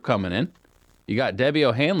nonprofit group coming in. You got Debbie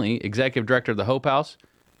O'Hanley, Executive Director of the Hope House.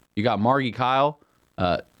 You got Margie Kyle,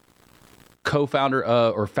 co-founder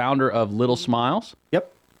or founder of Little Smiles.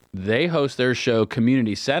 Yep. They host their show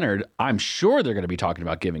Community Centered. I'm sure they're going to be talking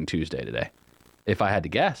about Giving Tuesday today, if I had to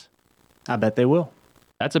guess. I bet they will.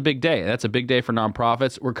 That's a big day. That's a big day for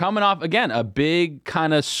nonprofits. We're coming off, again, a big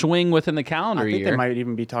kind of swing within the calendar I think year. they might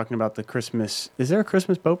even be talking about the Christmas. Is there a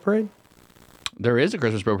Christmas boat parade? There is a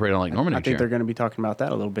Christmas boat parade on Lake Norman I next think year. they're going to be talking about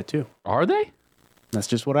that a little bit too. Are they? That's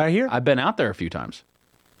just what I hear. I've been out there a few times.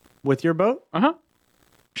 With your boat? Uh-huh.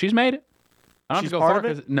 She's made it. I don't She's have to go part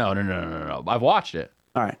far. of it? No. I've watched it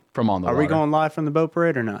All right. from on the Are water. we going live from the boat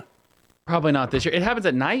parade or not? Probably not this year. It happens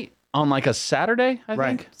at night on like a Saturday, I Right.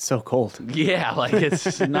 think. It's so cold. Yeah, like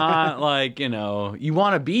it's not like, you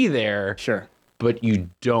want to be there, Sure. but you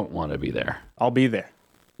don't want to be there. I'll be there.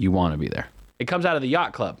 You want to be there. It comes out of the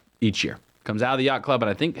yacht club each year. Comes out of the yacht club and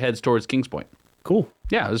I think heads towards Kings Point. Cool.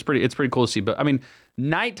 Yeah, it's pretty cool to see. But I mean,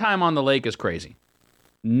 nighttime on the lake is crazy.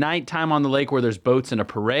 Nighttime on the lake where there's boats and a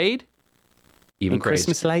parade, even And crazy.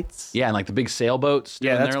 Christmas lights. Yeah, and like the big sailboats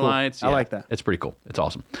doing that's their cool. lights. I like that. It's pretty cool. It's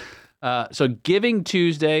awesome. So Giving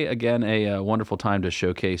Tuesday, again, a wonderful time to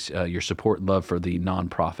showcase your support and love for the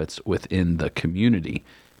nonprofits within the community.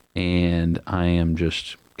 And I am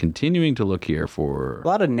just continuing to look here for... A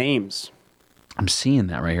lot of names. I'm seeing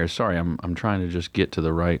that right here. Sorry, I'm trying to just get to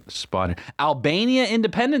the right spot here. Albania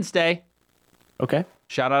Independence Day. Okay.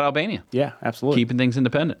 Shout out Albania. Yeah, absolutely. Keeping things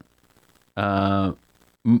independent.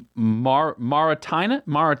 Mauritania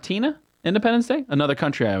Independence Day? Another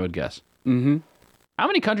country, I would guess. Mm-hmm. How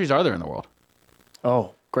many countries are there in the world?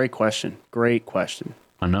 Oh, great question. Great question.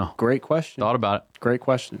 I know. Great question. Thought about it. Great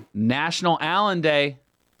question. National Allen Day.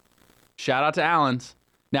 Shout out to Allens.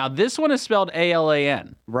 Now, this one is spelled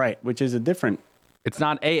A-L-A-N. Right, which is a different It's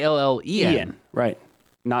not A-L-L-E-N. Ian. Right.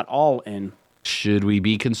 Not all in. Should we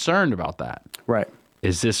be concerned about that? Right.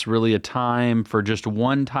 Is this really a time for just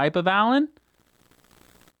one type of Allen?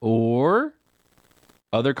 Or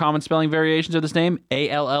other common spelling variations of this name?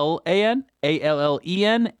 A-L-L-A-N,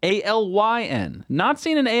 A-L-L-E-N, A-L-Y-N. Not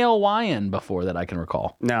seen an A-L-Y-N before that I can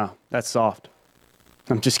recall. No, that's soft.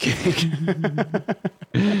 I'm just kidding.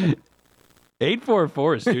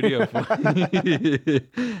 844 Studio.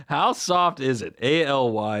 How soft is it?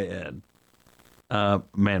 A-L-Y-N.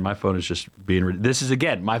 Man, my phone is just being.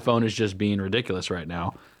 My phone is just being ridiculous right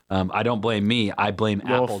now. I don't blame me. I blame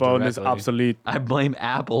Your Apple. phone directly. is obsolete. I blame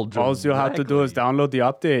Apple. All you have to do is directly. download the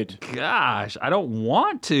update. Gosh, I don't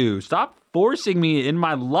want to. Stop forcing me in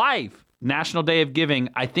my life. National Day of Giving.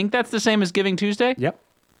 I think that's the same as Giving Tuesday. Yep.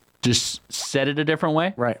 Just said it a different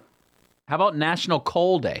way. Right. How about National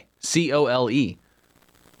Coal Day? C-O-L-E.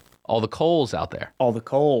 All the coals out there. All the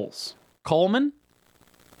coals. Coleman?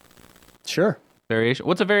 Sure. Variation.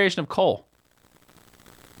 What's a variation of coal?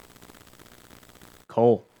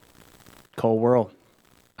 Coal. Coal world.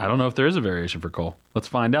 I don't know if there is a variation for coal. Let's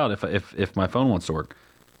find out if my phone wants to work.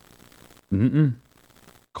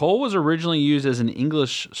 Coal was originally used as an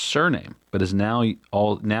English surname, but is now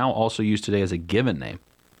also used today as a given name.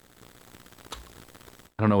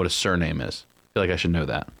 I don't know what a surname is. I feel like I should know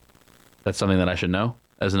that. That's something that I should know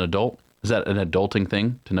as an adult. Is that an adulting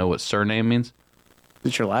thing to know what surname means?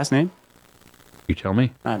 Is it your last name? You tell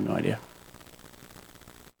me. I have no idea.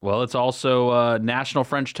 Well, it's also National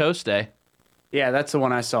French Toast Day. Yeah, that's the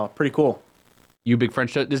one I saw. Pretty cool. You big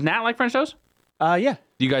French toast? Does Nat like French toast? Yeah.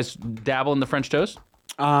 Do you guys dabble in the French toast?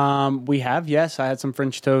 We have, yes. I had some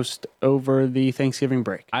French toast over the Thanksgiving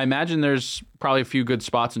break. I imagine there's probably a few good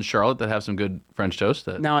spots in Charlotte that have some good French toast.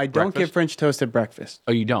 Now, I don't get French toast at breakfast.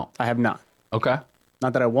 Oh, you don't? I have not. Okay.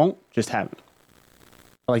 Not that I won't, just haven't.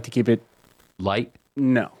 I like to keep it, Light?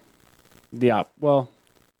 no. Well,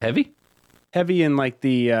 Heavy? heavy in like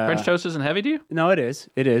the... French toast isn't heavy to you? No, it is.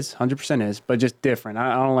 It is. 100% is, but just different.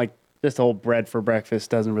 I don't like just the whole bread for breakfast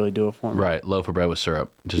doesn't really do it for me. Right. Loaf of bread with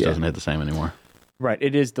syrup. It just doesn't hit the same anymore. Right.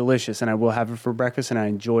 It is delicious, and I will have it for breakfast, and I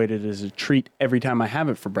enjoyed it as a treat every time I have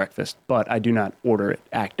it for breakfast, but I do not order it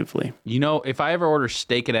actively. You know, if I ever order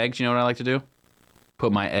steak and eggs, you know what I like to do?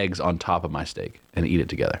 Put my eggs on top of my steak and eat it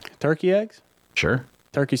together. Turkey eggs? Sure.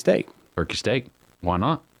 Turkey steak. Turkey steak. Why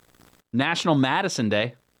not? National Madison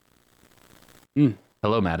Day.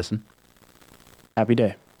 Hello, Madison. Happy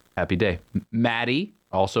day. Happy day. Maddie,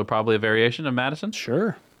 also probably a variation of Madison.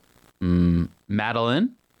 Sure.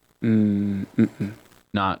 Madeline.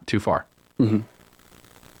 Not too far. I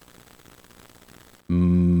was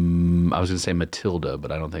going to say Matilda,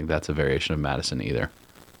 but I don't think that's a variation of Madison either.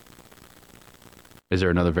 Is there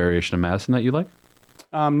another variation of Madison that you like?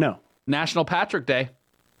 No. National Patrick Day.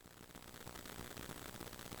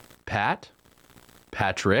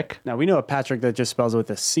 Patrick. Now, we know a Patrick that just spells it with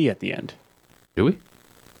a C at the end. Do we?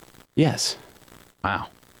 Yes. Wow.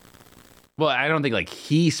 Well, I don't think like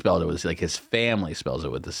he spelled it with like his family spells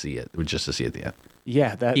it with the C with just a C at the end.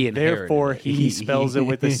 Yeah, that He inherited therefore it. he spells it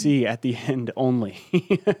with a C at the end only.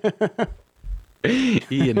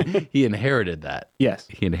 He inherited that. Yes.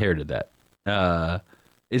 He inherited that.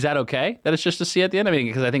 Is that okay? That it's just a C at the end? I mean,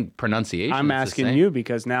 because I think pronunciation. I'm is the asking same. you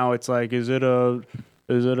because now it's like, is it a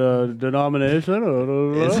denomination?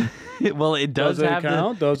 Well, it does Does it have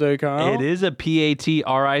count? Does it count? It is a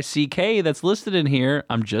Patrick that's listed in here.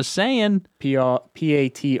 I'm just saying.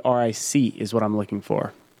 Patric is what I'm looking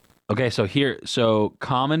for. Okay, so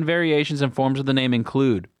common variations and forms of the name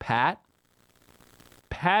include Patty,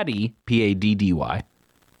 Paddy,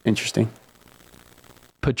 Interesting.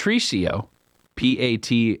 Patricio,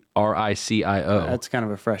 Patricio, That's kind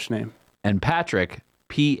of a fresh name. and Patrick,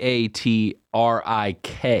 Patrik.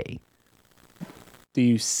 Do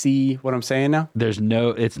you see what I'm saying now?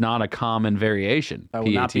 It's not a common variation. I will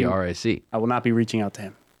not be- Patric. I will not be reaching out to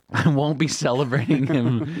him. I won't be celebrating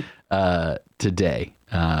him today.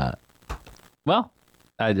 Well,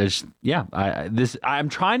 I'm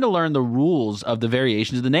trying to learn the rules of the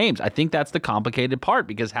variations of the names. I think that's the complicated part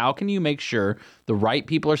because how can you make sure the right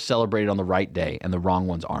people are celebrated on the right day and the wrong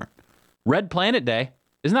ones aren't? Red Planet Day,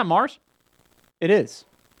 isn't that Mars? It is.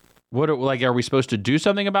 Are we supposed to do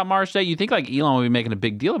something about Mars Day? You think like Elon would be making a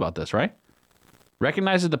big deal about this, right?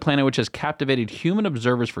 Recognizes the planet which has captivated human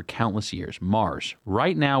observers for countless years, Mars.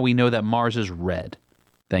 Right now, we know that Mars is red.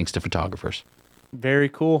 thanks to photographers. Very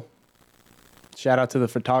cool. Shout out to the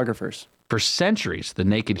photographers. For centuries, the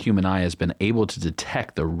naked human eye has been able to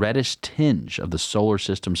detect the reddish tinge of the solar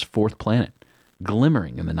system's fourth planet,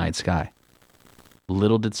 glimmering in the night sky.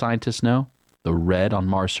 Little did scientists know, the red on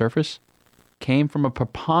Mars' surface came from a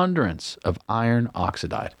preponderance of iron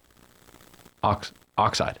oxide.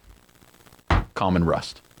 Oxide. Common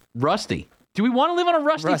rust. Rusty. Do we want to live on a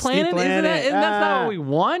rusty planet? Isn't that not what we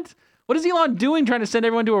want? What is Elon doing trying to send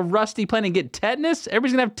everyone to a rusty planet and get tetanus?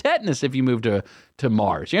 Everybody's going to have tetanus if you move to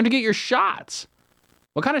Mars. You have to get your shots.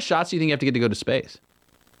 What kind of shots do you think you have to get to go to space?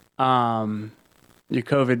 Your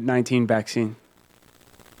COVID-19 vaccine.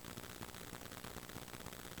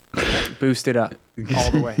 Boost it up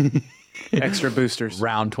all the way. Extra boosters.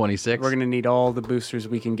 Round 26. We're going to need all the boosters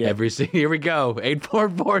we can get. Here we go.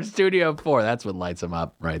 844 Studio 4. That's what lights him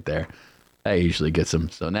up right there. That usually gets him.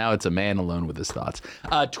 So now it's a man alone with his thoughts.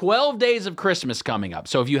 12 days of Christmas coming up.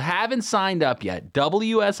 So if you haven't signed up yet,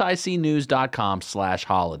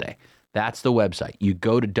 WSICnews.com/holiday. That's the website. You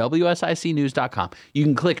go to WSICnews.com. You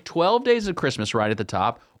can click 12 Days of Christmas right at the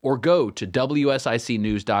top, or go to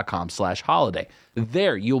WSICnews.com/holiday.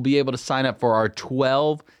 There, you'll be able to sign up for our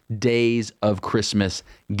 12 Days of Christmas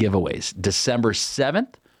giveaways. December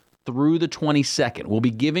 7th through the 22nd. We'll be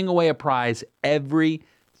giving away a prize every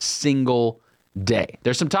single day.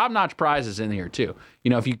 There's some top-notch prizes in here too. You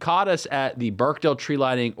know, if you caught us at the Birkdale Tree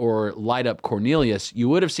Lighting or Light Up Cornelius, you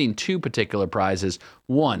would have seen two particular prizes.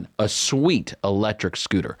 One, a sweet electric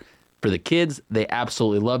scooter. For the kids, they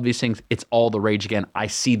absolutely love these things. It's all the rage again. I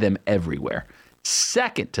see them everywhere.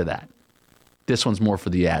 Second to that, this one's more for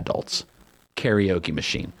the adults. Karaoke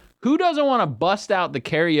machine. Who doesn't want to bust out the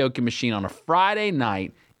karaoke machine on a Friday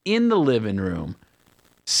night in the living room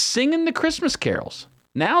singing the Christmas carols?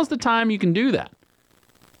 Now's the time you can do that.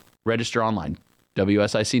 Register online,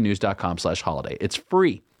 WSICnews.com/holiday. It's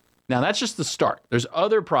free. Now, that's just the start. There's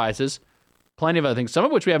other prizes, plenty of other things, some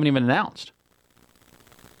of which we haven't even announced.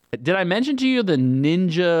 Did I mention to you the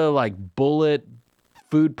Ninja, like, bullet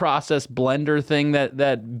food process blender thing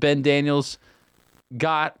that Ben Daniels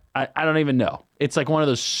got? I don't even know. It's like one of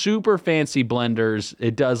those super fancy blenders.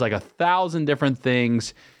 It does like 1,000 different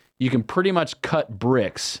things. You can pretty much cut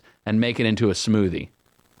bricks and make it into a smoothie.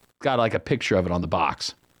 Got like a picture of it on the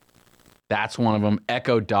box. That's one of them.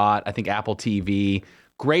 Echo Dot, I think Apple TV,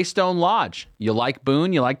 Greystone Lodge. You like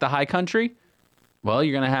Boone? You like the high country? Well,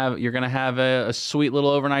 you're gonna have a sweet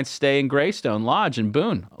little overnight stay in Greystone Lodge in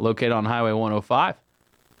Boone, located on Highway 105.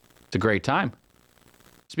 It's a great time.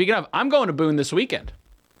 Speaking of, I'm going to Boone this weekend.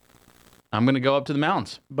 I'm gonna go up to the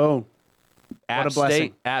mountains. Boom. What a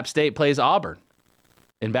blessing. App State plays Auburn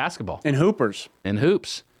in basketball. And Hoopers. In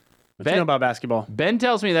hoops. What do you know about basketball? Ben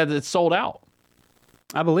tells me that it's sold out.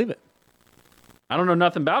 I believe it. I don't know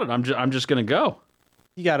nothing about it. I'm just gonna go.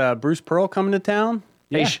 You got Bruce Pearl coming to town.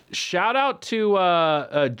 Hey, shout out to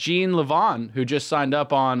Gene Levon, who just signed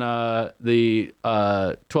up on the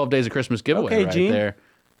 12 Days of Christmas giveaway Gene. there.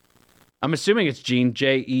 I'm assuming it's Gene,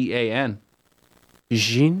 Jean.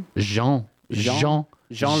 Jean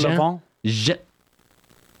Levon.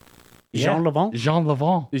 Jean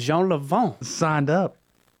Levon signed up.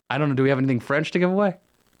 I don't know. Do we have anything French to give away?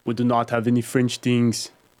 We do not have any French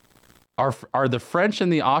things. Are the French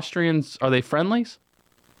and the Austrians, are they friendlies?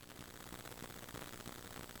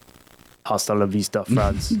 Hasta la vista,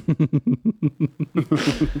 France.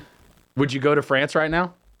 Would you go to France right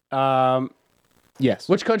now? Yes.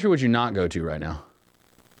 Which country would you not go to right now?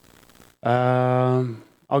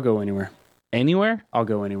 I'll go anywhere. Anywhere? I'll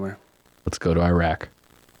go anywhere. Let's go to Iraq.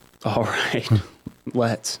 All right.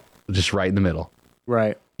 Let's. Just right in the middle.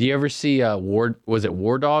 Right. Do you ever see War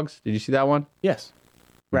Dogs? Did you see that one? Yes.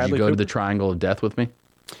 Would you go Cooper? to the Triangle of Death with me?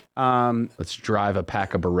 Let's drive a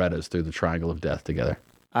pack of Berettas through the Triangle of Death together.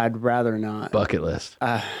 I'd rather not. Bucket list.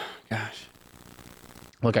 Gosh.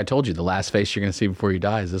 Look, I told you the last face you're going to see before you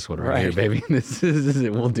die is this one right here, baby. This is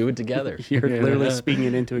it. We'll do it together. You're literally speaking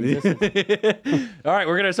it into existence. All right,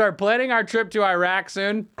 we're going to start planning our trip to Iraq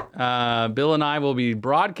soon. Bill and I will be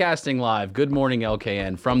broadcasting live Good Morning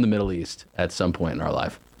LKN from the Middle East at some point in our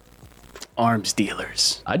life. Arms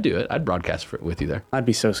dealers. I'd do it. I'd broadcast with you there. I'd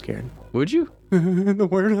be so scared. Would you? The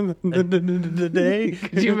word of the day.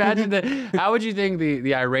 Could you imagine that? How would you think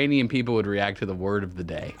the Iranian people would react to the word of the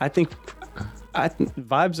day? I think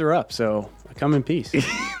vibes are up, so I come in peace.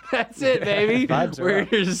 That's it, baby. Vibes are We're up.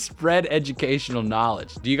 here to spread educational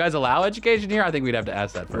knowledge. Do you guys allow education here? I think we'd have to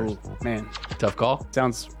ask that first. Oh, man. Tough call.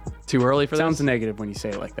 Sounds Too early for sounds this? negative when you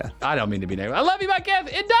say it like that. I don't mean to be negative. I love you, my Kev.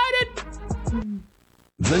 Indicted!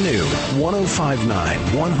 The new 105.9,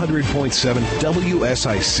 100.7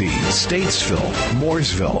 WSIC, Statesville,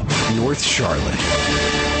 Mooresville, North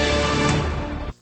Charlotte.